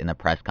denied in the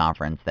press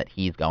conference that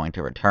he's going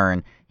to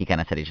return. He kind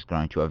of said he's just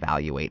going to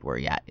evaluate where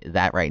he is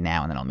at right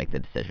now, and then I'll make the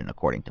decision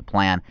according to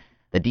plan.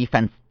 The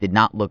defense did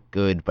not look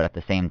good, but at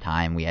the same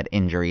time, we had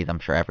injuries. I'm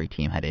sure every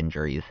team had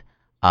injuries.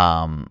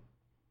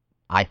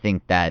 I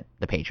think that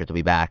the Patriots will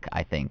be back.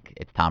 I think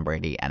it's Tom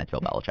Brady and it's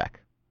Bill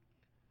Belichick.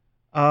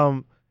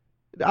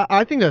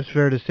 I think that's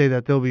fair to say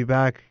that they'll be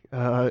back.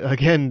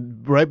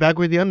 Again, right back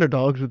with the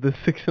underdogs with the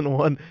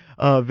 6-1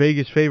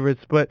 Vegas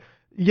favorites. But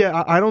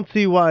yeah, I don't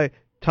see why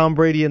Tom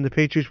Brady and the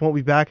Patriots won't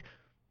be back.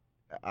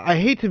 I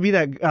hate to be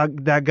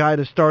that guy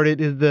to start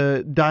it. Is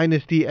the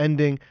dynasty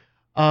ending?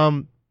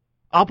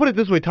 I'll put it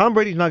this way: Tom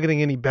Brady's not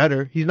getting any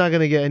better. He's not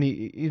going to get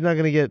any. He's not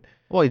going to get.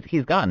 Well,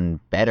 he's gotten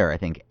better, I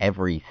think,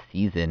 every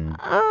season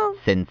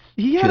since 2014.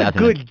 He had a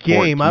good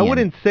game. I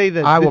wouldn't say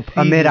that. I will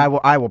admit,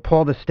 I will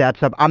pull the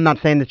stats up. I'm not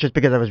saying this just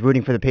because I was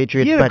rooting for the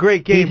Patriots. He had a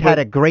great game. He's had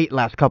a great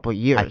last couple of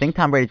years. I think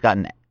Tom Brady's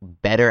gotten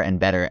better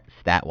and better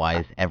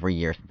stat-wise every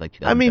year since like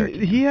 2013. I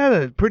mean, he had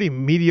a pretty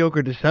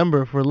mediocre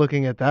December if we're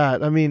looking at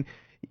that. I mean,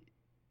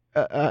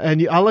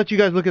 and I'll let you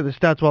guys look at the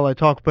stats while I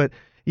talk, but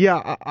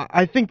yeah,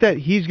 I think that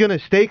he's going to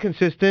stay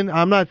consistent.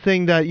 I'm not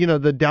saying that,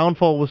 the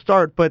downfall will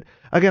start, but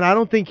again, I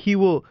don't think he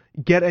will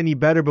get any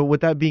better. But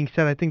with that being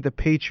said, I think the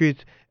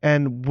Patriots,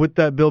 and with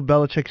that Bill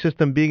Belichick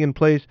system being in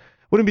place,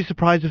 wouldn't be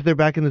surprised if they're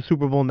back in the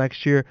Super Bowl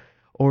next year,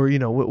 or,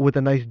 with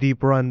a nice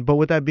deep run. But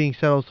with that being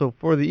said, also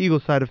for the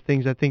Eagles side of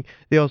things, I think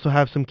they also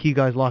have some key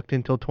guys locked in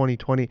until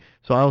 2020.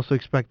 So I also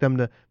expect them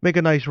to make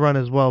a nice run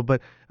as well.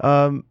 But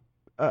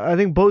I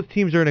think both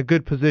teams are in a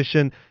good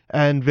position,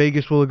 and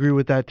Vegas will agree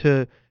with that,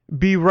 to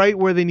be right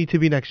where they need to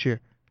be next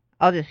year.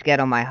 I'll just get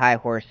on my high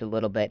horse a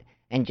little bit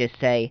and just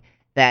say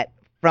that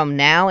from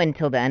now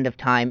until the end of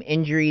time,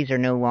 injuries are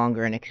no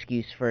longer an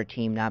excuse for a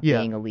team not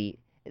being elite.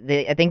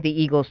 I think the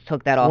Eagles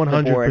took that off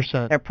 100%. The board.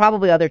 There are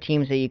probably other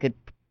teams that you could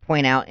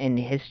point out in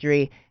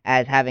history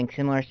as having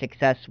similar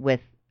success with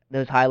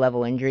those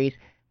high-level injuries,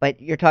 but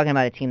you're talking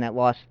about a team that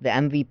lost the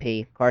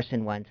MVP,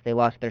 Carson Wentz. They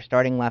lost their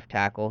starting left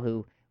tackle,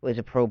 who was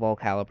a Pro Bowl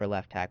caliber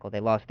left tackle. They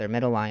lost their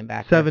middle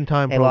linebacker.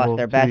 7-time Pro Bowl. They lost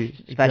their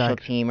best special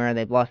teamer.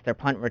 They've lost their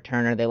punt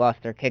returner. They lost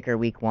their kicker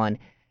week 1.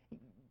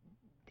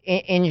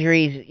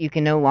 Injuries you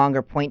can no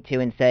longer point to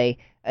and say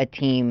a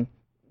team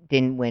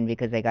didn't win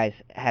because they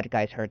had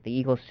guys hurt. The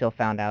Eagles still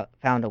found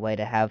a way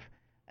to have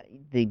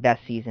the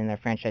best season in their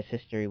franchise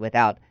history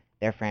without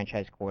their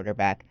franchise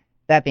quarterback.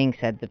 That being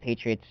said, the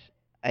Patriots,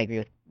 I agree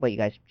with what you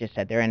guys just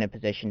said. They're in a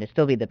position to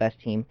still be the best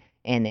team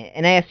in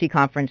an AFC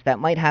conference that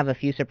might have a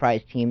few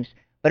surprise teams,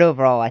 but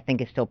overall, I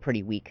think it's still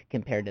pretty weak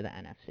compared to the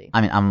NFC.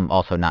 I mean, I'm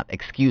also not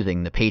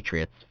excusing the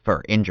Patriots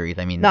for injuries.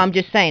 No, I'm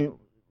just saying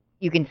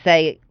you can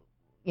say,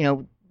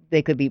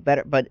 they could be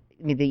better, but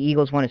the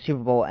Eagles won a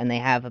Super Bowl, and they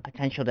have a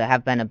potential to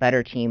have been a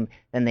better team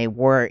than they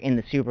were in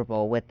the Super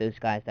Bowl with those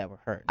guys that were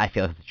hurt. I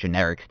feel it's a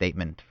generic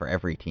statement for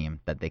every team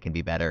that they can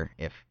be better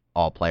if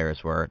all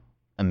players were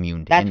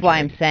immune to injury. That's why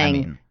I'm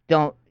saying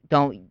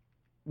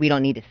we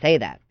don't need to say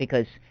that,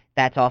 because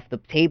that's off the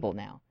table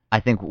now. I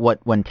think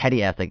when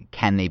Teddy asked,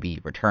 can they be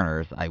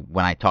returners,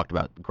 when I talked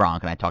about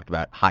Gronk and I talked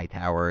about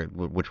Hightower,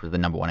 which was the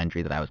number one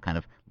injury that I was kind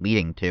of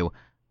leading to,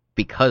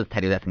 because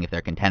Teddy was asking if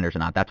they're contenders or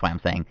not, that's why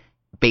I'm saying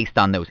based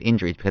on those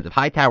injuries, because if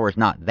Hightower is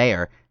not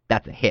there,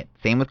 that's a hit.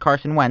 Same with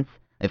Carson Wentz.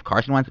 If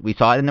Carson Wentz, we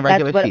saw it in the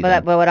regular season.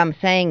 But what I'm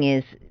saying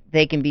is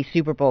they can be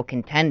Super Bowl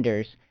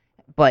contenders,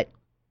 but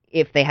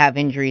if they have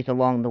injuries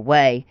along the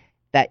way,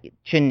 that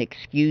shouldn't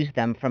excuse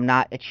them from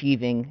not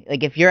achieving.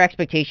 Like, if your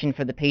expectation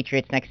for the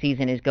Patriots next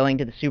season is going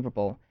to the Super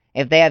Bowl,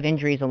 if they have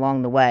injuries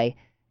along the way,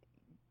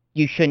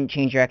 you shouldn't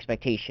change your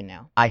expectation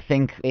now. I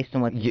think based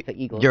on what the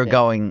Eagles you're did.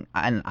 going,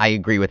 and I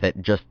agree with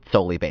it, just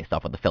solely based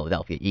off what the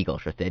Philadelphia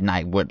Eagles just did, and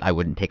I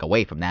wouldn't take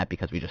away from that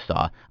because we just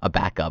saw a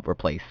backup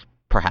replace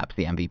perhaps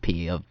the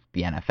MVP of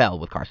the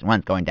NFL with Carson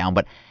Wentz going down.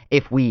 But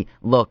if we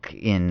look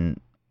in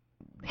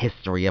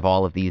history of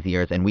all of these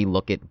years and we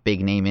look at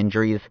big name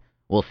injuries,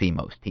 we'll see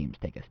most teams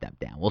take a step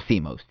down. We'll see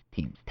most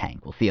teams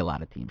tank. We'll see a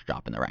lot of teams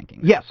drop in the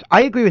rankings. Yes,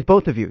 I agree with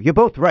both of you. You're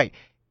both right.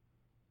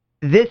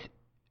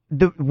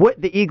 What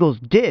the Eagles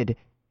did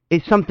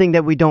is something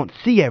that we don't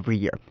see every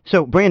year.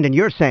 So, Brandon,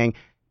 you're saying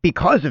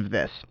because of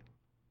this,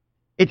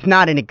 it's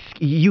not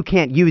you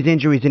can't use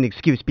injuries as an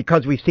excuse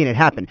because we've seen it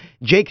happen.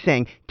 Jake's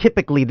saying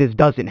typically this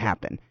doesn't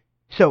happen.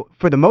 So,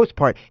 for the most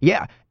part,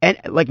 yeah. And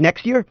like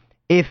next year,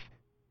 if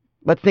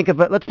let's think of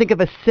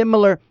a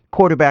similar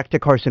quarterback to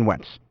Carson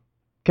Wentz.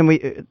 Can we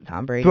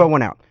Tom Brady. Throw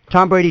one out?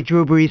 Tom Brady,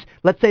 Drew Brees.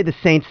 Let's say the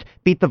Saints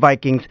beat the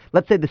Vikings.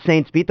 Let's say the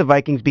Saints beat the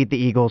Vikings, beat the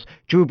Eagles.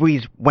 Drew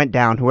Brees went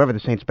down, whoever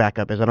the Saints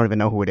backup is. I don't even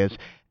know who it is.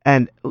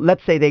 And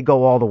let's say they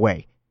go all the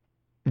way.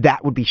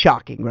 That would be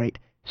shocking, right?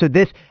 So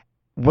this,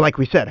 like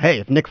we said, hey,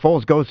 if Nick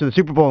Foles goes to the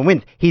Super Bowl and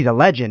wins, he's a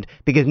legend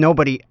because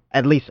nobody,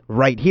 at least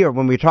right here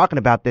when we were talking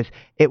about this,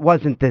 it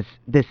wasn't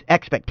this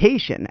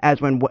expectation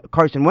as when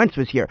Carson Wentz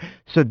was here.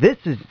 So this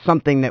is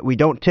something that we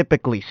don't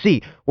typically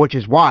see, which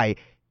is why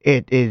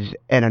it is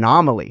an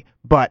anomaly.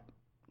 But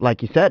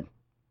like you said,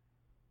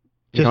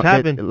 Just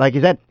happened. Like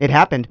you said, it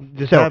happened.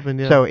 Just happened,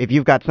 yeah. So if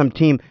you've got some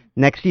team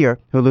next year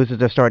who loses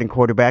their starting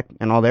quarterback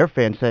and all their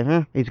fans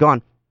say, he's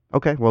gone.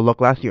 Okay, we'll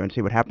look last year and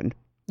see what happened.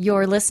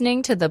 You're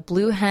listening to the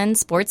Blue Hen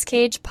Sports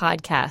Cage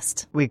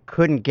podcast. We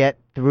couldn't get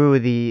through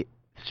the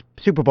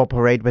Super Bowl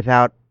parade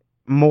without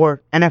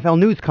more NFL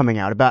news coming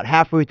out. About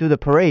halfway through the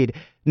parade,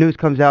 news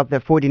comes out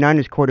that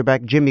 49ers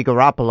quarterback Jimmy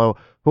Garoppolo,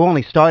 who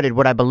only started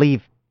what I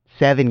believe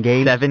 7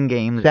 games. 7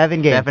 games.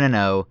 7 games.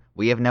 7-0.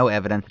 We have no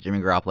evidence that Jimmy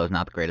Garoppolo is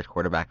not the greatest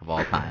quarterback of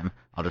all time.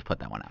 I'll just put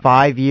that one out.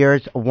 5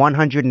 years,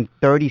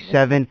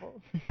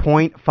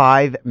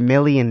 $137.5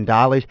 million.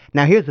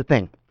 Now here's the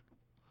thing.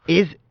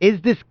 Is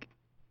this...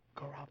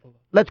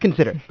 Let's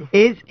consider.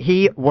 Is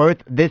he worth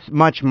this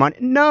much money?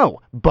 No.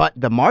 But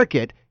the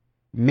market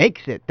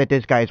makes it that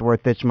this guy's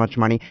worth this much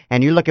money.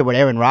 And you look at what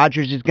Aaron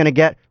Rodgers is going to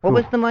get. What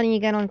was the money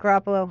you get on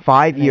Garoppolo?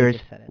 5 years,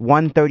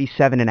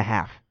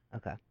 137.5.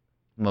 Okay.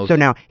 So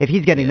now, if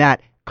he's getting that,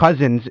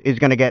 Cousins is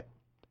going to get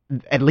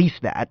at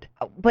least that.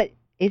 But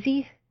is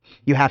he?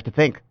 You have to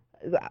think.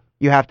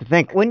 You have to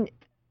think. Wouldn't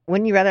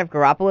you rather have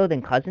Garoppolo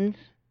than Cousins?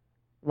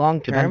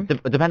 Long term?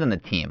 Depends on the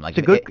team. Like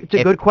it's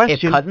a good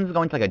question. If Cousins is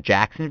going to like a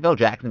Jacksonville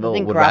would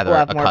would Garoppolo rather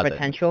have a more Cousins.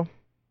 potential?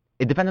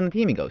 It depends on the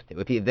team he goes to.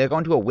 If they're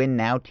going to a win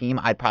now team,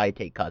 I'd probably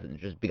take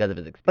Cousins just because of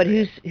his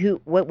experience.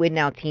 But what win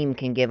now team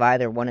can give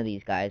either one of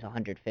these guys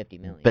 $150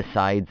 million?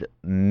 Besides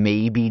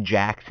maybe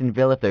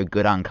Jacksonville if they're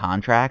good on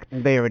contract.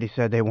 They already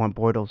said they want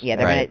Bortles.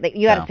 Yeah,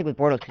 you got to stick with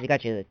Bortles because he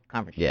got you the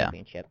conference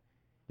championship.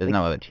 There's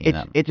no other team.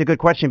 It's a good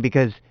question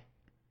because,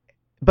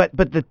 but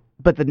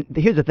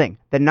here's the thing: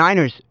 the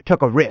Niners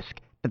took a risk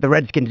that the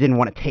Redskins didn't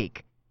want to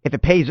take. If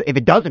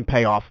it doesn't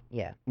pay off,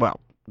 well,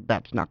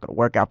 that's not going to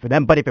work out for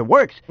them. But if it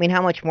works, I mean,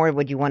 how much more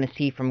would you want to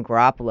see from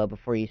Garoppolo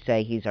before you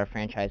say he's our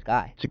franchise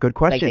guy? It's a good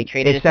question. Like they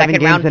traded Is 7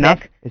 games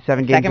enough? Is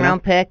 7 games second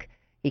round pick.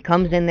 He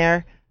comes in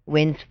there,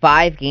 wins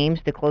 5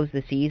 games to close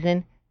the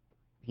season.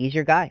 He's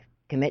your guy.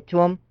 Commit to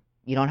him.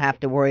 You don't have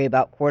to worry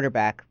about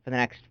quarterback for the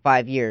next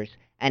 5 years.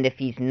 And if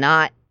he's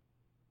not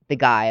the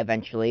guy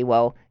eventually,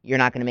 well, you're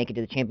not going to make it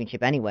to the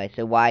championship anyway.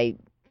 So why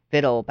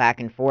fiddle back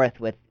and forth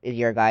with is he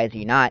your guy, is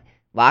he not?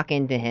 Lock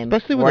into him.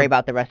 Especially worry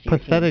about the rest of your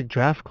team. Pathetic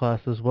draft class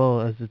as well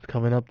as it's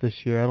coming up this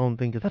year. I don't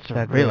think it's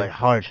that really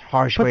harsh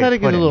way to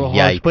pathetic put is a it. little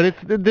harsh, but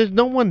there's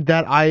no one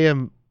that I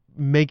am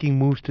making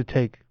moves to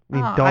take. I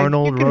mean,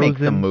 Darnold, you can Rosen. make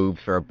some moves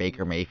for a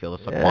Baker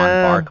Mayfield, Saquon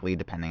Barkley,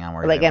 depending on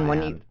where. But again,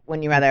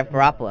 when you rather have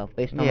Garoppolo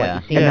based on what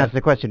you've seen. And that's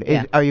the question: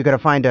 are you going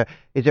to find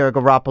is there a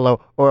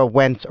Garoppolo or a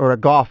Wentz or a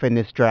Goff in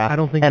this draft? I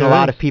don't think. And there a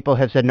lot is. of people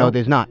have said no,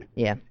 there's not.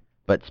 Yeah.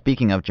 But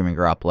speaking of Jimmy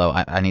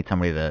Garoppolo, I need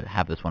somebody to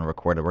have this one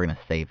recorded. We're going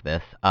to save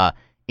this.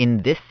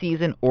 In this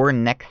season or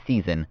next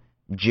season,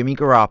 Jimmy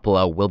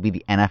Garoppolo will be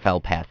the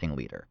NFL passing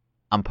leader.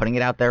 I'm putting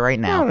it out there right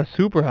now. Not a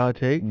super hot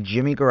take.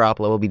 Jimmy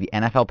Garoppolo will be the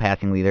NFL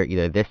passing leader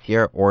either this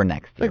year or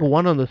next year. It's like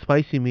 1 on the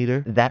spicy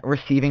meter. That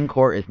receiving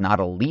core is not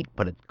elite,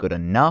 but it's good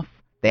enough.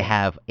 They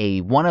have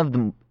one of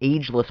the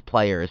ageless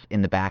players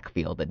in the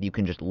backfield that you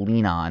can just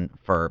lean on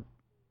for,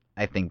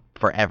 I think,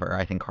 forever.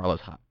 I think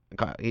Carlos has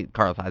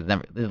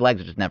his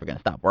legs are just never going to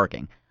stop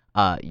working.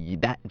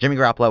 Jimmy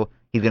Garoppolo,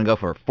 he's going to go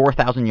for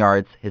 4,000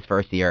 yards his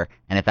first year,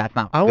 and if that's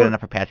not good enough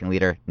for passing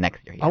leader,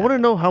 next year. I want to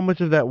know how much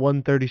of that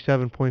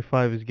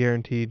 137.5 is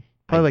guaranteed.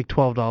 Probably like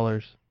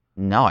 $12.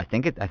 No, I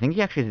think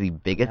he actually is the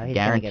biggest No, he's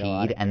gonna get a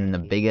lot guaranteed of and the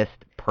guaranteed. biggest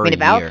per I mean, if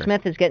year. Alex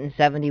Smith is getting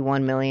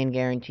 $71 million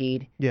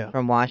guaranteed Yeah.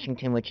 from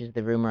Washington, which is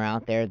the rumor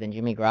out there, then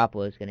Jimmy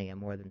Garoppolo is going to get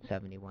more than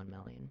 $71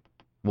 million.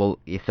 Well,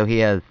 so he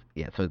has,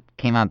 so it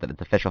came out that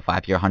it's official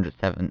 5-year,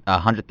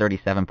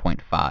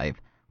 137.5.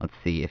 Let's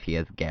see if he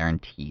has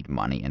guaranteed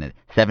money in it.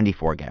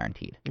 74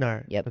 guaranteed. All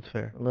right. Yep. That's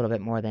fair. A little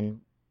bit more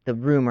than the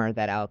rumor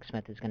that Alex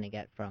Smith is going to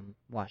get from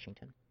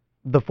Washington.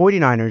 The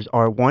 49ers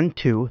are 1,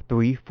 2,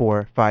 3,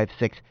 4, 5,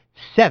 6,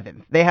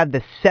 7th. They had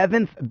the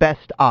 7th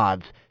best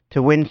odds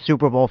to win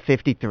Super Bowl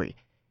 53.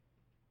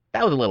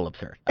 That was a little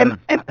absurd. And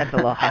That's a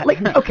little high.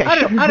 Like, okay, I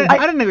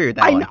didn't agree with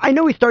that one. I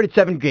know he started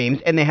 7 games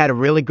and they had a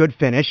really good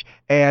finish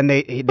and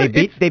they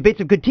beat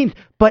some good teams.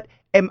 But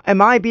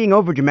am I being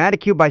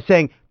overdramatic here by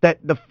saying that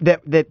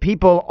that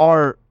people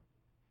are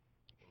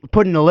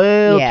putting a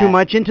little Yeah. too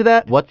much into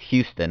that? What's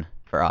Houston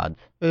for odds?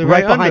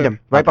 Right behind him.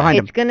 Right Okay. behind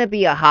him. It's going to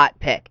be a hot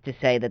pick to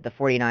say that the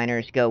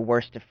 49ers go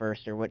worst to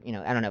first or what,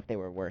 I don't know if they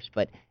were worst,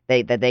 but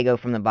they go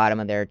from the bottom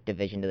of their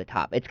division to the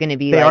top. It's going to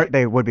be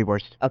They would be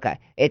worst. Okay.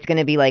 It's going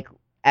to be like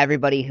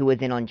everybody who was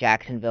in on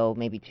Jacksonville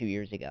maybe 2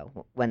 years ago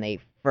when they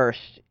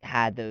first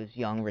had those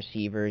young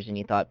receivers and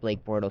you thought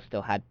Blake Bortles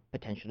still had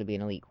potential to be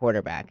an elite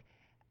quarterback.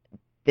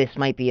 This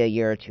might be a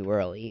year or two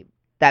early.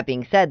 That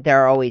being said,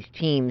 there are always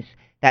teams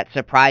that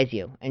surprise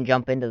you and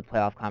jump into the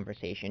playoff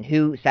conversation.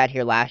 Who sat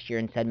here last year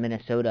and said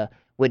Minnesota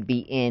would be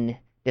in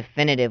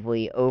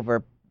definitively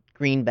over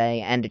Green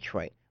Bay and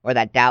Detroit, or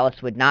that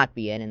Dallas would not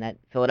be in and that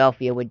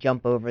Philadelphia would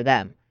jump over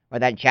them, or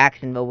that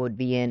Jacksonville would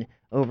be in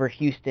over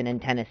Houston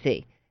and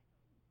Tennessee?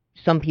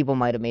 Some people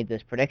might have made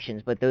those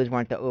predictions, but those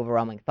weren't the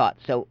overwhelming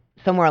thoughts. So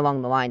somewhere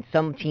along the line,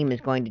 some team is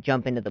going to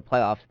jump into the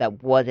playoffs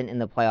that wasn't in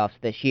the playoffs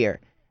this year.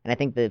 And I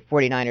think the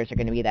 49ers are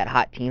going to be that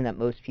hot team that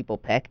most people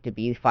pick to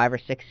be 5 or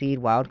 6 seed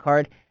wild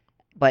card.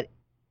 But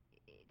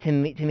to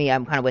me,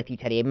 I'm kind of with you,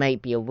 Teddy. It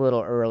might be a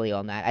little early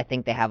on that. I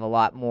think they have a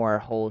lot more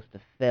holes to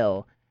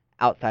fill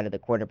outside of the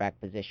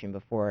quarterback position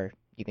before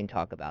you can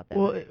talk about that.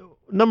 Well,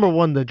 number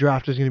one, the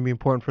draft is going to be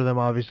important for them,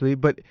 obviously.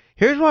 But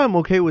here's why I'm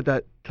okay with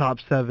that top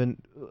 7.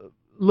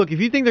 Look, if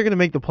you think they're going to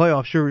make the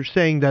playoffs, you're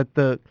saying that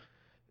the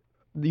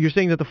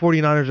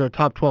 49ers are a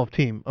top 12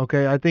 team.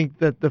 Okay, I think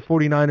that the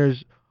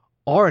 49ers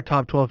are a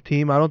top 12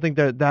 team. I don't think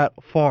they're that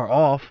far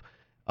off.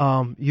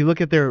 You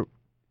look at their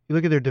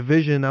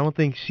division. I don't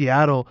think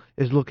Seattle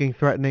is looking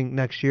threatening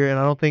next year, and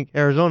I don't think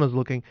Arizona's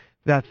looking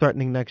that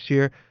threatening next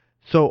year.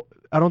 So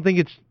I don't think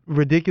it's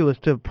ridiculous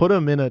to put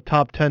them in a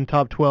top 10,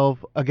 top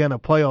 12, again, a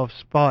playoff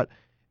spot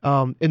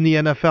in the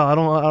NFL.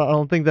 I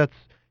don't think that's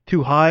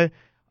too high.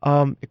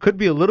 It could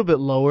be a little bit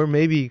lower,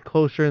 maybe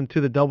closer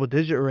into the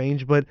double-digit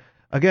range. But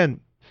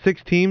again,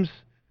 6 teams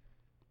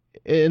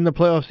in the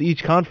playoffs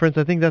each conference.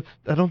 I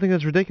don't think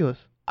that's ridiculous.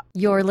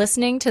 You're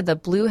listening to the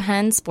Blue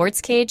Hen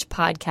Sports Cage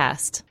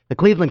podcast. The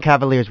Cleveland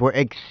Cavaliers were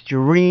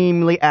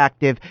extremely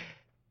active.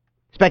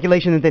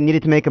 Speculation that they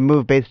needed to make a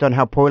move based on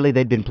how poorly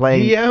they'd been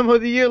playing. GM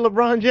of the year,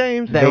 LeBron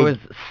James. There was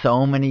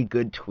so many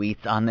good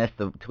tweets on this.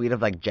 The tweet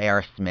of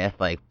J.R. Smith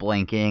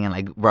blinking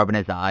and rubbing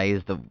his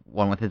eyes. The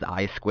one with his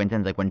eyes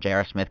squinting, when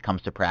J.R. Smith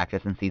comes to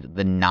practice and sees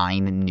the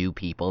 9 new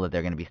people that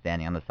they're going to be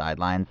standing on the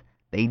sidelines.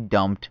 They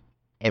dumped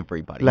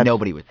everybody.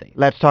 Nobody was safe.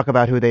 Let's talk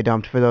about who they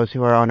dumped for those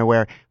who are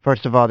unaware.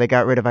 First of all, they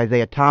got rid of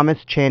Isaiah Thomas,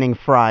 Channing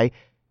Frye,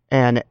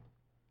 and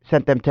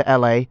sent them to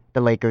L.A.,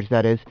 the Lakers,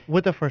 that is.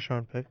 With a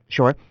first-round pick.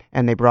 Sure.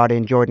 And they brought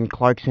in Jordan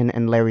Clarkson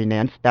and Larry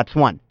Nance. That's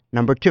one.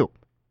 Number 2,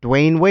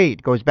 Dwayne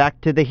Wade goes back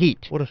to the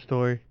Heat. What a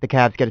story. The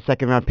Cavs get a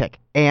second-round pick.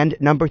 And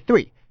number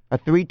 3, a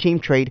 3-team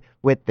trade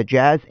with the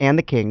Jazz and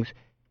the Kings.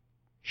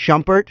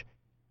 Shumpert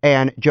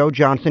and Joe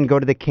Johnson go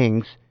to the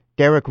Kings.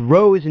 Derrick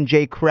Rose and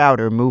Jay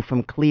Crowder move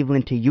from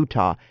Cleveland to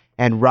Utah.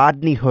 And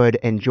Rodney Hood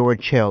and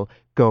George Hill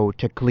go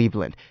to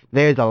Cleveland.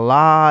 There's a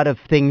lot of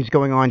things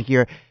going on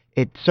here.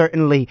 It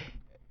certainly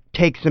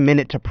takes a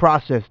minute to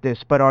process this,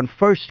 but on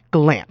first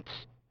glance,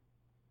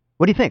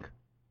 what do you think?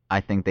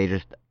 I think they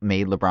just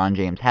made LeBron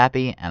James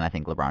happy, and I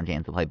think LeBron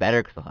James will play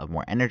better because they'll have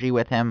more energy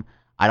with him.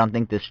 I don't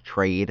think this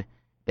trade,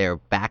 their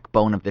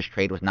backbone of this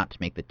trade was not to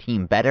make the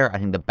team better. I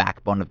think the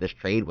backbone of this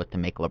trade was to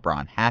make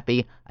LeBron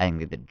happy. I think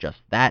they did just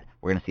that.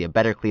 We're going to see a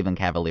better Cleveland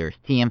Cavaliers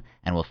team,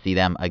 and we'll see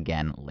them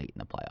again late in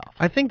the playoffs.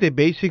 I think they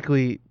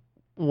basically,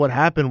 what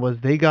happened was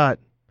they got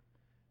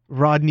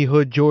Rodney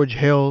Hood, George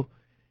Hill,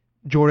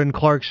 Jordan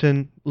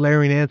Clarkson,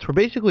 Larry Nance were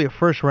basically a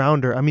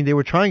first-rounder. I mean, they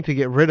were trying to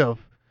get rid of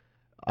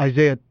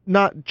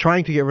not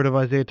trying to get rid of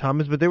Isaiah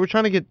Thomas, but they were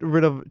trying to get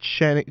rid of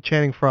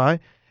Channing Frye,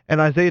 and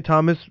Isaiah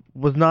Thomas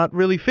was not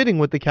really fitting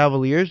with the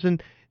Cavaliers,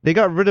 and they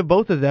got rid of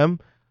both of them,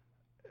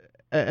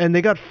 and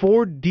they got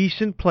 4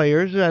 decent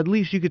players, at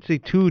least you could say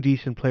 2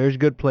 decent players,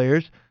 good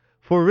players,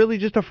 for really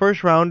just a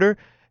first-rounder,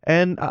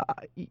 and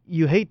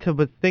you hate to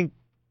but think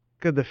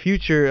of the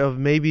future of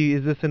maybe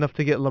is this enough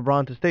to get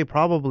LeBron to stay?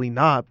 Probably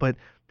not, but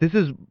this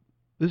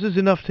is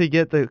enough to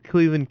get the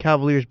Cleveland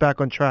Cavaliers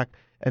back on track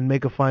and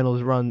make a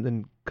finals run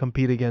and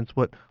compete against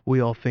what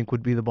we all think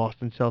would be the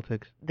Boston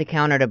Celtics. The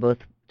counter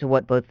to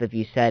what both of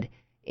you said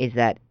is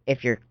that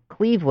if you're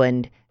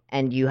Cleveland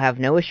and you have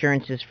no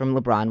assurances from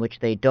LeBron, which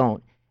they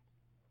don't.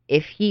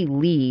 If he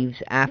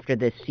leaves after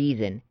this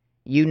season,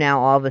 you now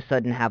all of a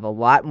sudden have a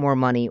lot more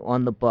money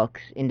on the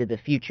books into the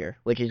future,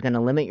 which is going to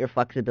limit your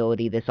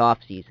flexibility this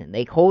offseason.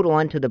 They hold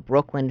on to the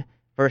Brooklyn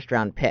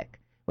first-round pick,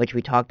 which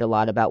we talked a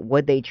lot about.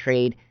 Would they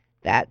trade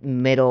that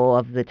middle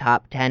of the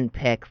top 10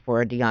 pick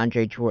for a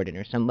DeAndre Jordan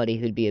or somebody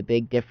who'd be a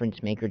big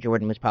difference maker?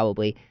 Jordan was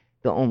probably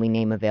the only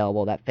name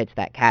available that fits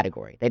that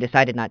category. They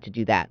decided not to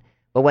do that.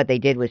 But what they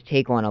did was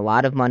take on a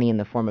lot of money in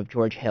the form of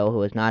George Hill,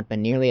 who has not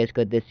been nearly as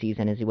good this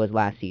season as he was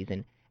last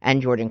season,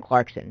 and Jordan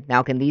Clarkson.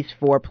 Now, can these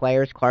four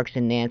players,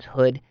 Clarkson, Nance,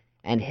 Hood,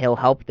 and Hill,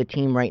 help the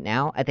team right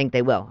now? I think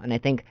they will. And I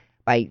think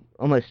by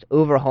almost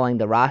overhauling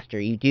the roster,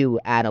 you do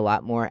add a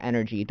lot more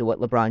energy to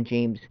what LeBron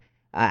James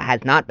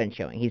has not been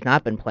showing. He's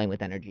not been playing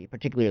with energy,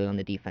 particularly on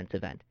the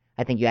defensive end.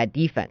 I think you add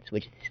defense,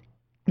 which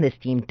this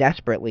team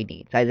desperately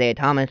needs. Isaiah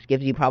Thomas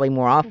gives you probably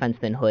more offense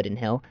than Hood and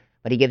Hill,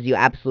 but he gives you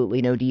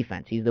absolutely no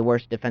defense. He's the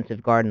worst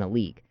defensive guard in the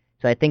league.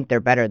 So I think they're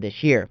better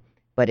this year.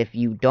 But if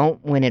you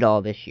don't win it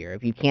all this year,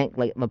 if you can't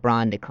get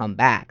LeBron to come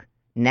back,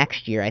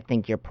 next year I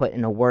think you're put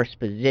in a worse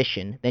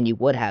position than you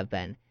would have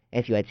been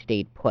if you had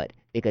stayed put.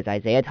 Because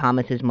Isaiah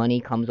Thomas's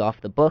money comes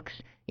off the books.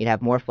 You'd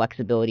have more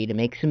flexibility to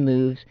make some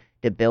moves,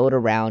 to build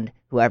around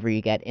whoever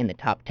you get in the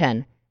top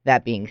 10.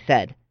 That being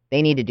said,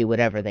 they need to do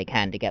whatever they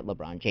can to get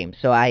LeBron James.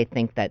 So I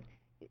think that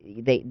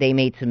they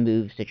made some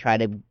moves to try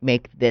to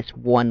make this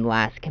one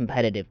last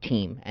competitive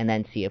team and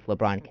then see if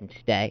LeBron can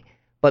stay.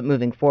 But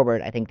moving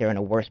forward, I think they're in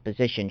a worse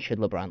position should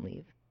LeBron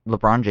leave.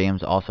 LeBron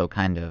James also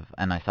kind of,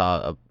 and I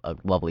saw a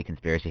lovely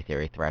conspiracy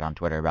theory thread on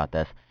Twitter about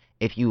this.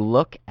 If you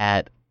look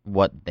at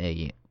what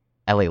the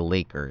LA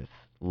Lakers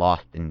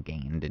lost and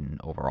gained in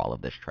overall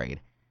of this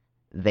trade,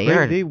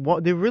 they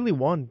really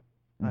won.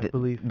 I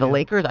believe the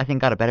Lakers, I think,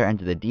 got a better end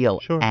of the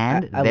deal, Sure.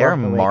 and I their love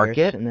the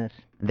market, Lakers in this.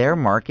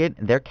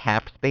 their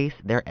cap space,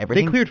 their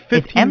everything. They cleared it's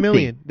 15 empty.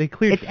 million. They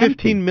cleared It's empty.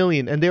 15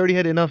 million, and they already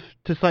had enough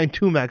to sign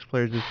 2 max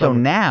players this So summer.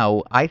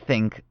 now I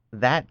think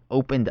that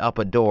opened up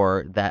a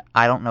door that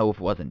I don't know if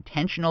it was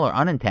intentional or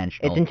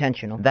unintentional. It's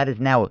intentional. That is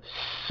now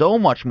so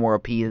much more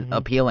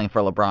appealing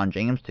for LeBron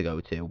James to go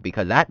to,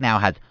 because that now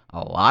has a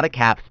lot of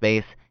cap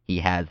space. He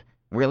has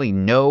really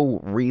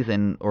no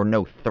reason or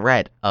no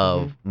threat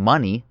of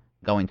money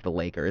going to the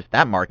Lakers.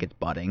 That market's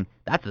budding.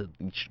 That's a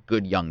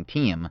good young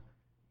team.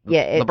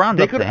 Yeah, LeBron's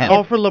They up could to him.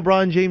 offer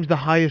LeBron James the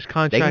highest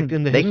contract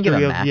in the they can give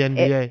history him of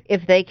the NBA.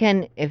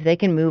 If they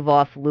can move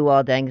off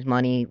Luol Deng's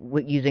money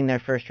using their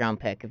first round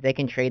pick, if they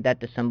can trade that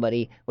to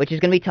somebody, which is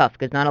going to be tough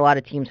because not a lot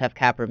of teams have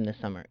cap room this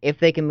summer. If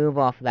they can move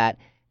off that,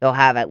 they'll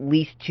have at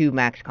least 2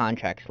 max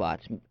contract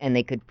slots, and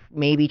they could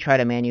maybe try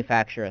to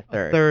manufacture a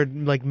third. Third,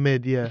 like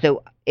mid, yeah.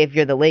 So if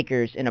you're the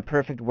Lakers, in a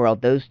perfect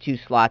world, those 2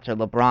 slots are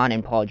LeBron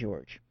and Paul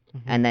George.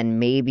 And then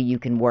maybe you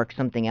can work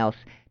something else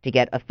to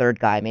get a third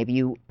guy. Maybe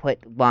you put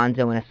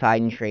Lonzo in a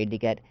sign and trade to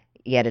get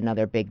yet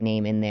another big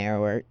name in there,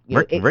 or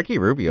Ricky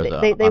Rubio's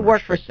they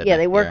work for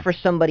year. for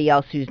somebody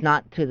else who's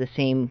not to the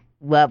same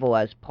level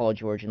as Paul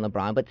George and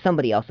LeBron, but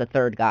somebody else, a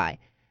third guy.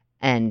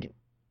 And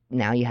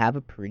now you have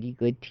a pretty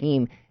good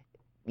team.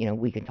 You know,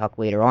 we can talk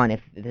later on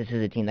if this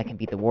is a team that can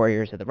beat the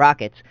Warriors or the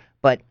Rockets,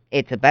 but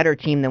it's a better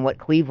team than what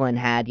Cleveland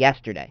had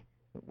yesterday.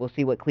 We'll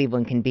see what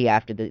Cleveland can be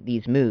after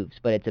these moves,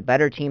 but it's a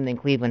better team than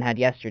Cleveland had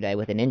yesterday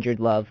with an injured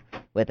Love,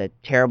 with a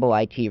terrible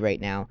IT right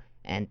now,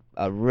 and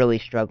a really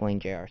struggling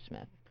J.R.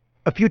 Smith.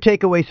 A few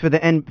takeaways for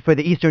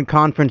the Eastern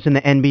Conference in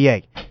the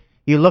NBA.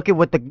 You look at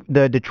what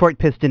the Detroit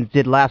Pistons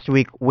did last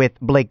week with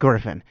Blake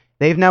Griffin.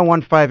 They've now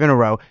won 5 in a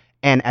row,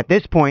 and at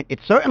this point,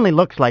 it certainly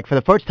looks like, for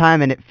the first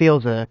time in it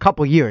feels a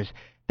couple years,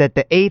 that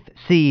the 8th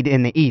seed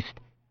in the East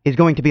is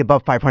going to be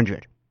above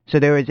 500. So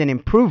there is an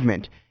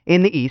improvement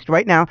in the East.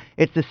 Right now,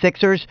 it's the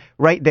Sixers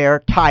right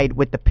there tied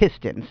with the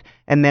Pistons.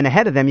 And then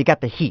ahead of them, you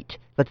got the Heat.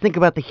 Let's think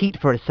about the Heat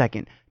for a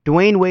second.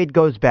 Dwayne Wade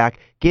goes back,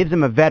 gives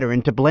him a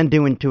veteran to blend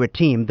into a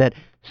team that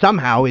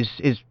somehow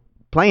is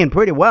playing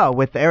pretty well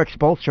with Eric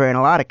Spoelstra and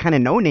a lot of kind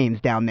of no-names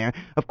down there.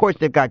 Of course,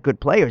 they've got good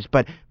players,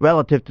 but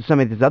relative to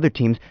some of these other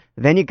teams,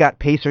 then you got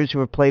Pacers who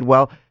have played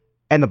well,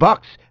 and the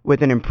Bucks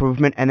with an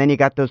improvement, and then you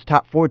got those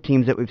top 4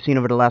 teams that we've seen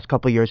over the last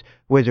couple of years,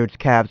 Wizards,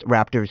 Cavs,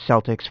 Raptors,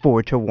 Celtics,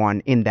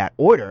 4-1 in that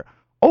order.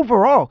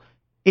 Overall,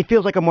 it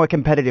feels like a more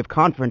competitive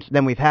conference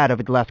than we've had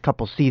over the last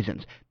couple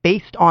seasons.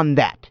 Based on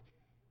that,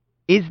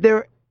 is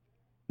there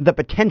the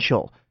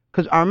potential?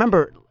 Because I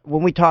remember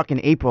when we talked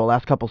in April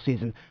last couple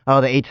seasons,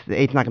 the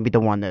eight's not going to beat the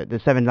 1,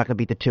 the 7's not going to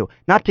beat the 2.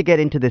 Not to get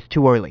into this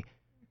too early,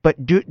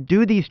 but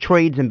do these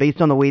trades, and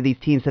based on the way these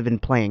teams have been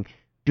playing,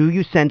 do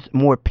you sense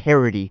more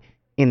parity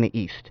in the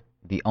East?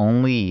 The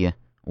only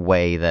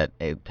way that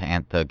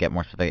to get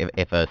more specific,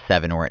 if a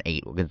 7 or an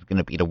 8 is going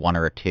to beat a 1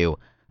 or a 2,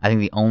 I think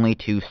the only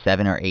 2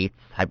 7 or 8s,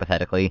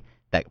 hypothetically,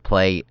 that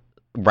play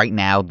right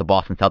now, the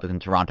Boston Celtics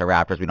and Toronto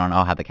Raptors. We don't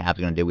know how the Cavs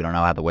are going to do. We don't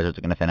know how the Wizards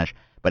are going to finish.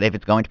 But if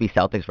it's going to be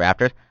Celtics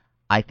Raptors,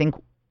 I think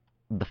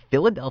the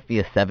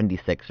Philadelphia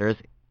 76ers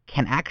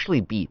can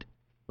actually beat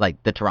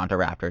like the Toronto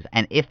Raptors.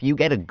 And if you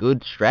get a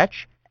good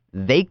stretch,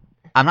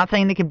 I'm not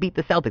saying they can beat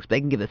the Celtics, but they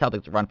can give the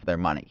Celtics a run for their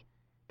money.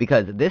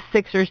 Because this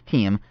Sixers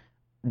team,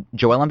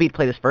 Joel Embiid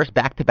played his first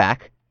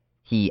back-to-back.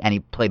 He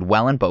played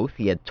well in both.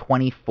 He had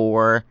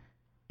 24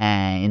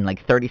 in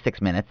like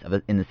 36 minutes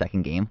in the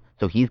second game,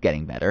 so he's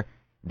getting better.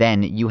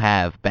 Then you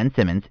have Ben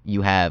Simmons.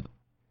 You have,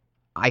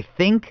 I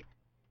think,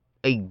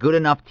 a good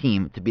enough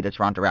team to beat the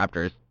Toronto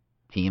Raptors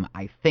team.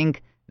 I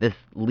think this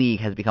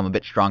league has become a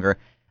bit stronger.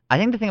 I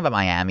think the thing about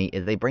Miami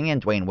is they bring in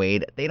Dwayne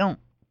Wade. They're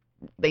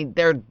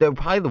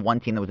probably the one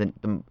team that was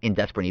in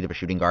desperate need of a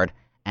shooting guard,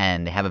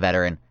 and they have a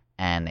veteran,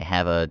 and they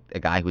have a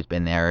guy who's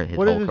been there his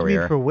whole career. What does this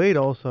mean for Wade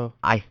also?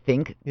 I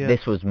think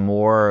this was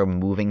more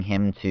moving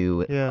him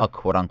to a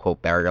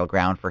quote-unquote burial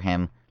ground for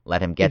him.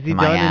 Let him get to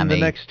Miami. Is he done in the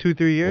next 2-3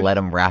 years? Let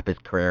him wrap his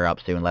career up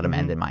soon. Let him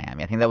end in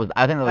Miami. I think that was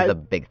a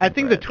big thing. I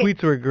think the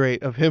tweets were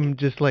great of him,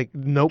 just like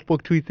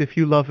notebook tweets. If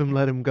you love him,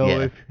 let him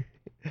go.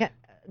 Yeah.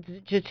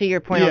 Just to your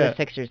point on the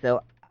Sixers,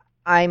 though,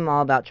 I'm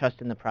all about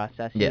trusting the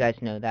process. You guys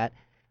know that.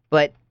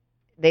 But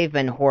they've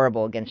been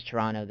horrible against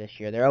Toronto this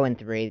year. They're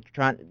 0-3.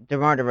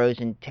 DeMar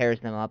DeRozan tears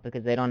them up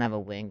because they don't have a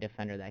wing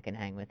defender that can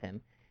hang with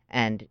him.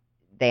 And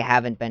they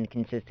haven't been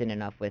consistent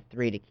enough with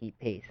 3 to keep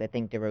pace. I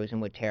think DeRozan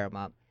would tear them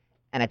up.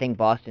 And I think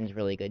Boston's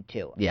really good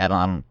too.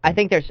 Yeah, I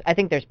think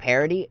there's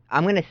parity.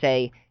 I'm gonna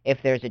say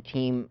if there's a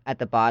team at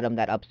the bottom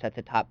that upsets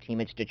a top team,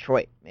 it's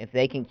Detroit. If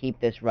they can keep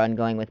this run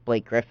going with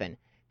Blake Griffin,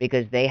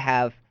 because they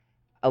have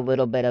a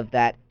little bit of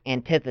that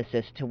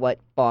antithesis to what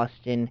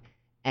Boston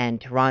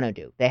and Toronto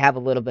do. They have a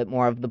little bit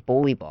more of the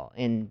bully ball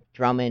in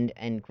Drummond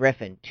and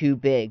Griffin, two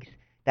bigs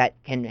that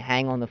can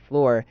hang on the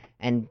floor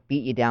and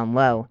beat you down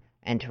low.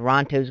 And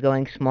Toronto's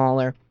going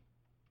smaller.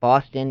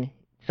 Boston,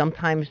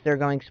 sometimes they're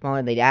going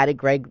smaller. They added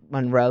Greg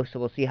Monroe, so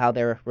we'll see how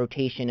their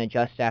rotation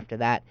adjusts after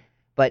that.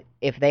 But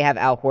if they have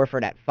Al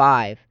Horford at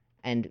 5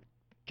 and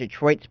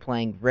Detroit's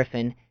playing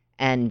Griffin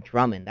and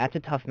Drummond, that's a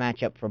tough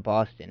matchup for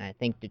Boston. I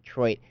think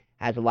Detroit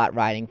has a lot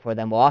riding for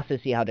them. We'll also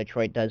see how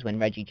Detroit does when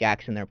Reggie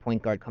Jackson, their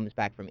point guard, comes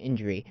back from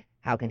injury.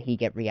 How can he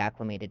get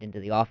reacclimated into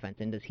the offense,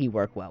 and does he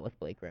work well with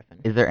Blake Griffin?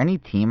 Is there any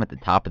team at the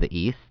top of the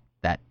East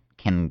that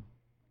can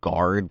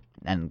guard,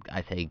 and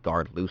I say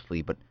guard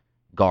loosely, but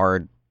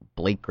guard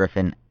Blake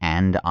Griffin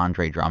and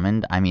Andre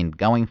Drummond? I mean,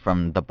 going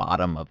from the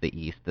bottom of the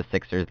East, the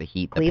Sixers, the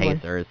Heat, Cleveland.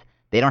 The Pacers,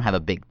 they don't have a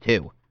big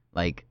two.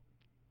 Like,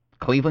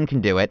 Cleveland can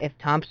do it. If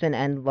Thompson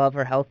and Love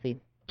are healthy.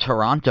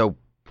 Toronto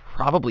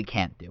probably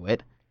can't do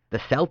it. The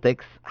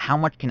Celtics, how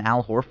much can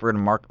Al Horford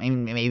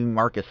and maybe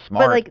Marcus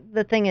Smart? But, like,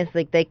 the thing is,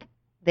 like, they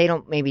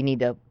don't maybe need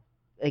to...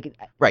 Like,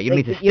 right, you don't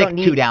need to stick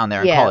two down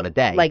there and call it a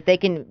day. Like, they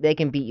can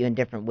beat you in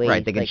different ways.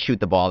 Right, they can shoot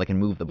the ball, they can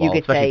move the ball, you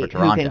could especially say, for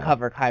Toronto. who can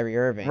cover Kyrie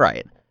Irving?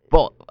 Right.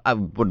 Well, I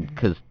would,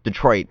 because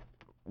Detroit,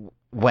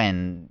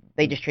 when...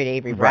 They just traded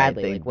Avery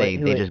Bradley.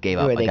 Right, they just gave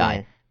up a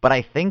guy. But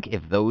I think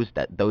if those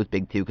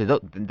big two, because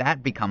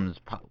that becomes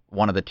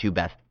one of the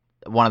best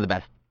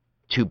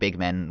two big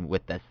men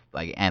with this,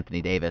 like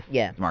Anthony Davis,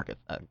 Marcus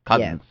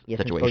Cousins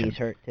situation. He's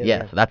hurt too,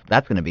 so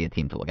that's going to be a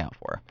team to look out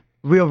for.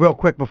 Real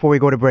quick before we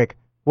go to break,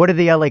 what are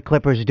the LA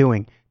Clippers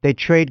doing? They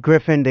trade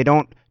Griffin. They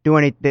don't do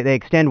any. They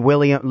extend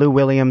Lou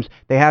Williams.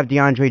 They have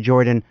DeAndre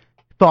Jordan.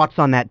 Thoughts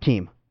on that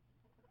team?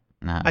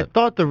 I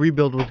thought the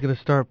rebuild was going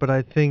to start, but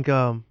I think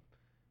the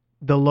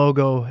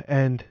logo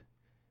and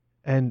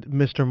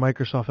Mr.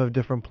 Microsoft have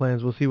different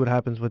plans. We'll see what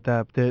happens with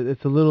that.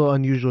 It's a little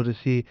unusual to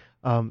see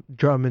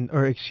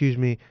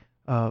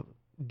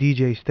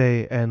DJ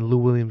stay and Lou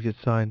Williams get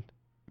signed.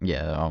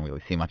 Yeah, I don't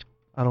really see much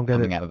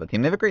coming out of the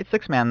team. They have a great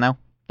six-man, though.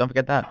 Don't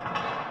forget that.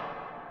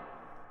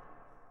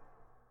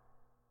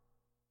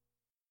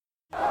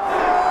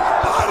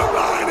 Bottom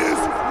line is,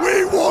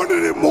 we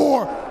wanted it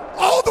more.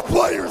 All the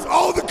players,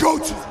 all the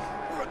coaches,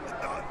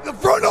 the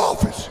front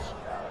office,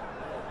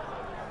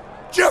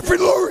 Jeffrey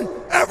Lurie,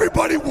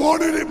 everybody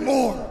wanted it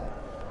more.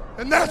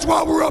 And that's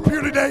why we're up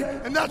here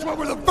today, and that's why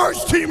we're the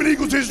first team in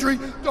Eagles history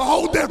to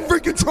hold that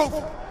freaking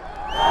trophy.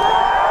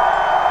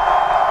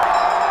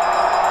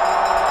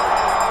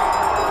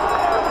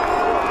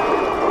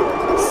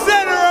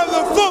 Center of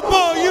the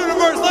football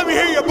universe, let me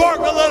hear you bark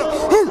a little.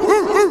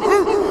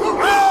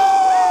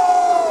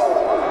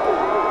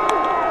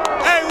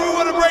 Hey, we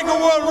want to break a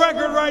world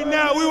record right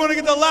now. We want to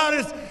get the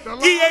loudest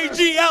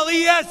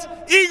EAGLES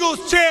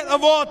Eagles chant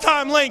of all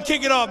time. Lane,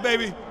 kick it off,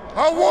 baby.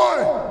 A 1,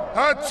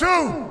 a 2,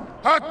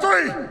 a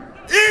 3,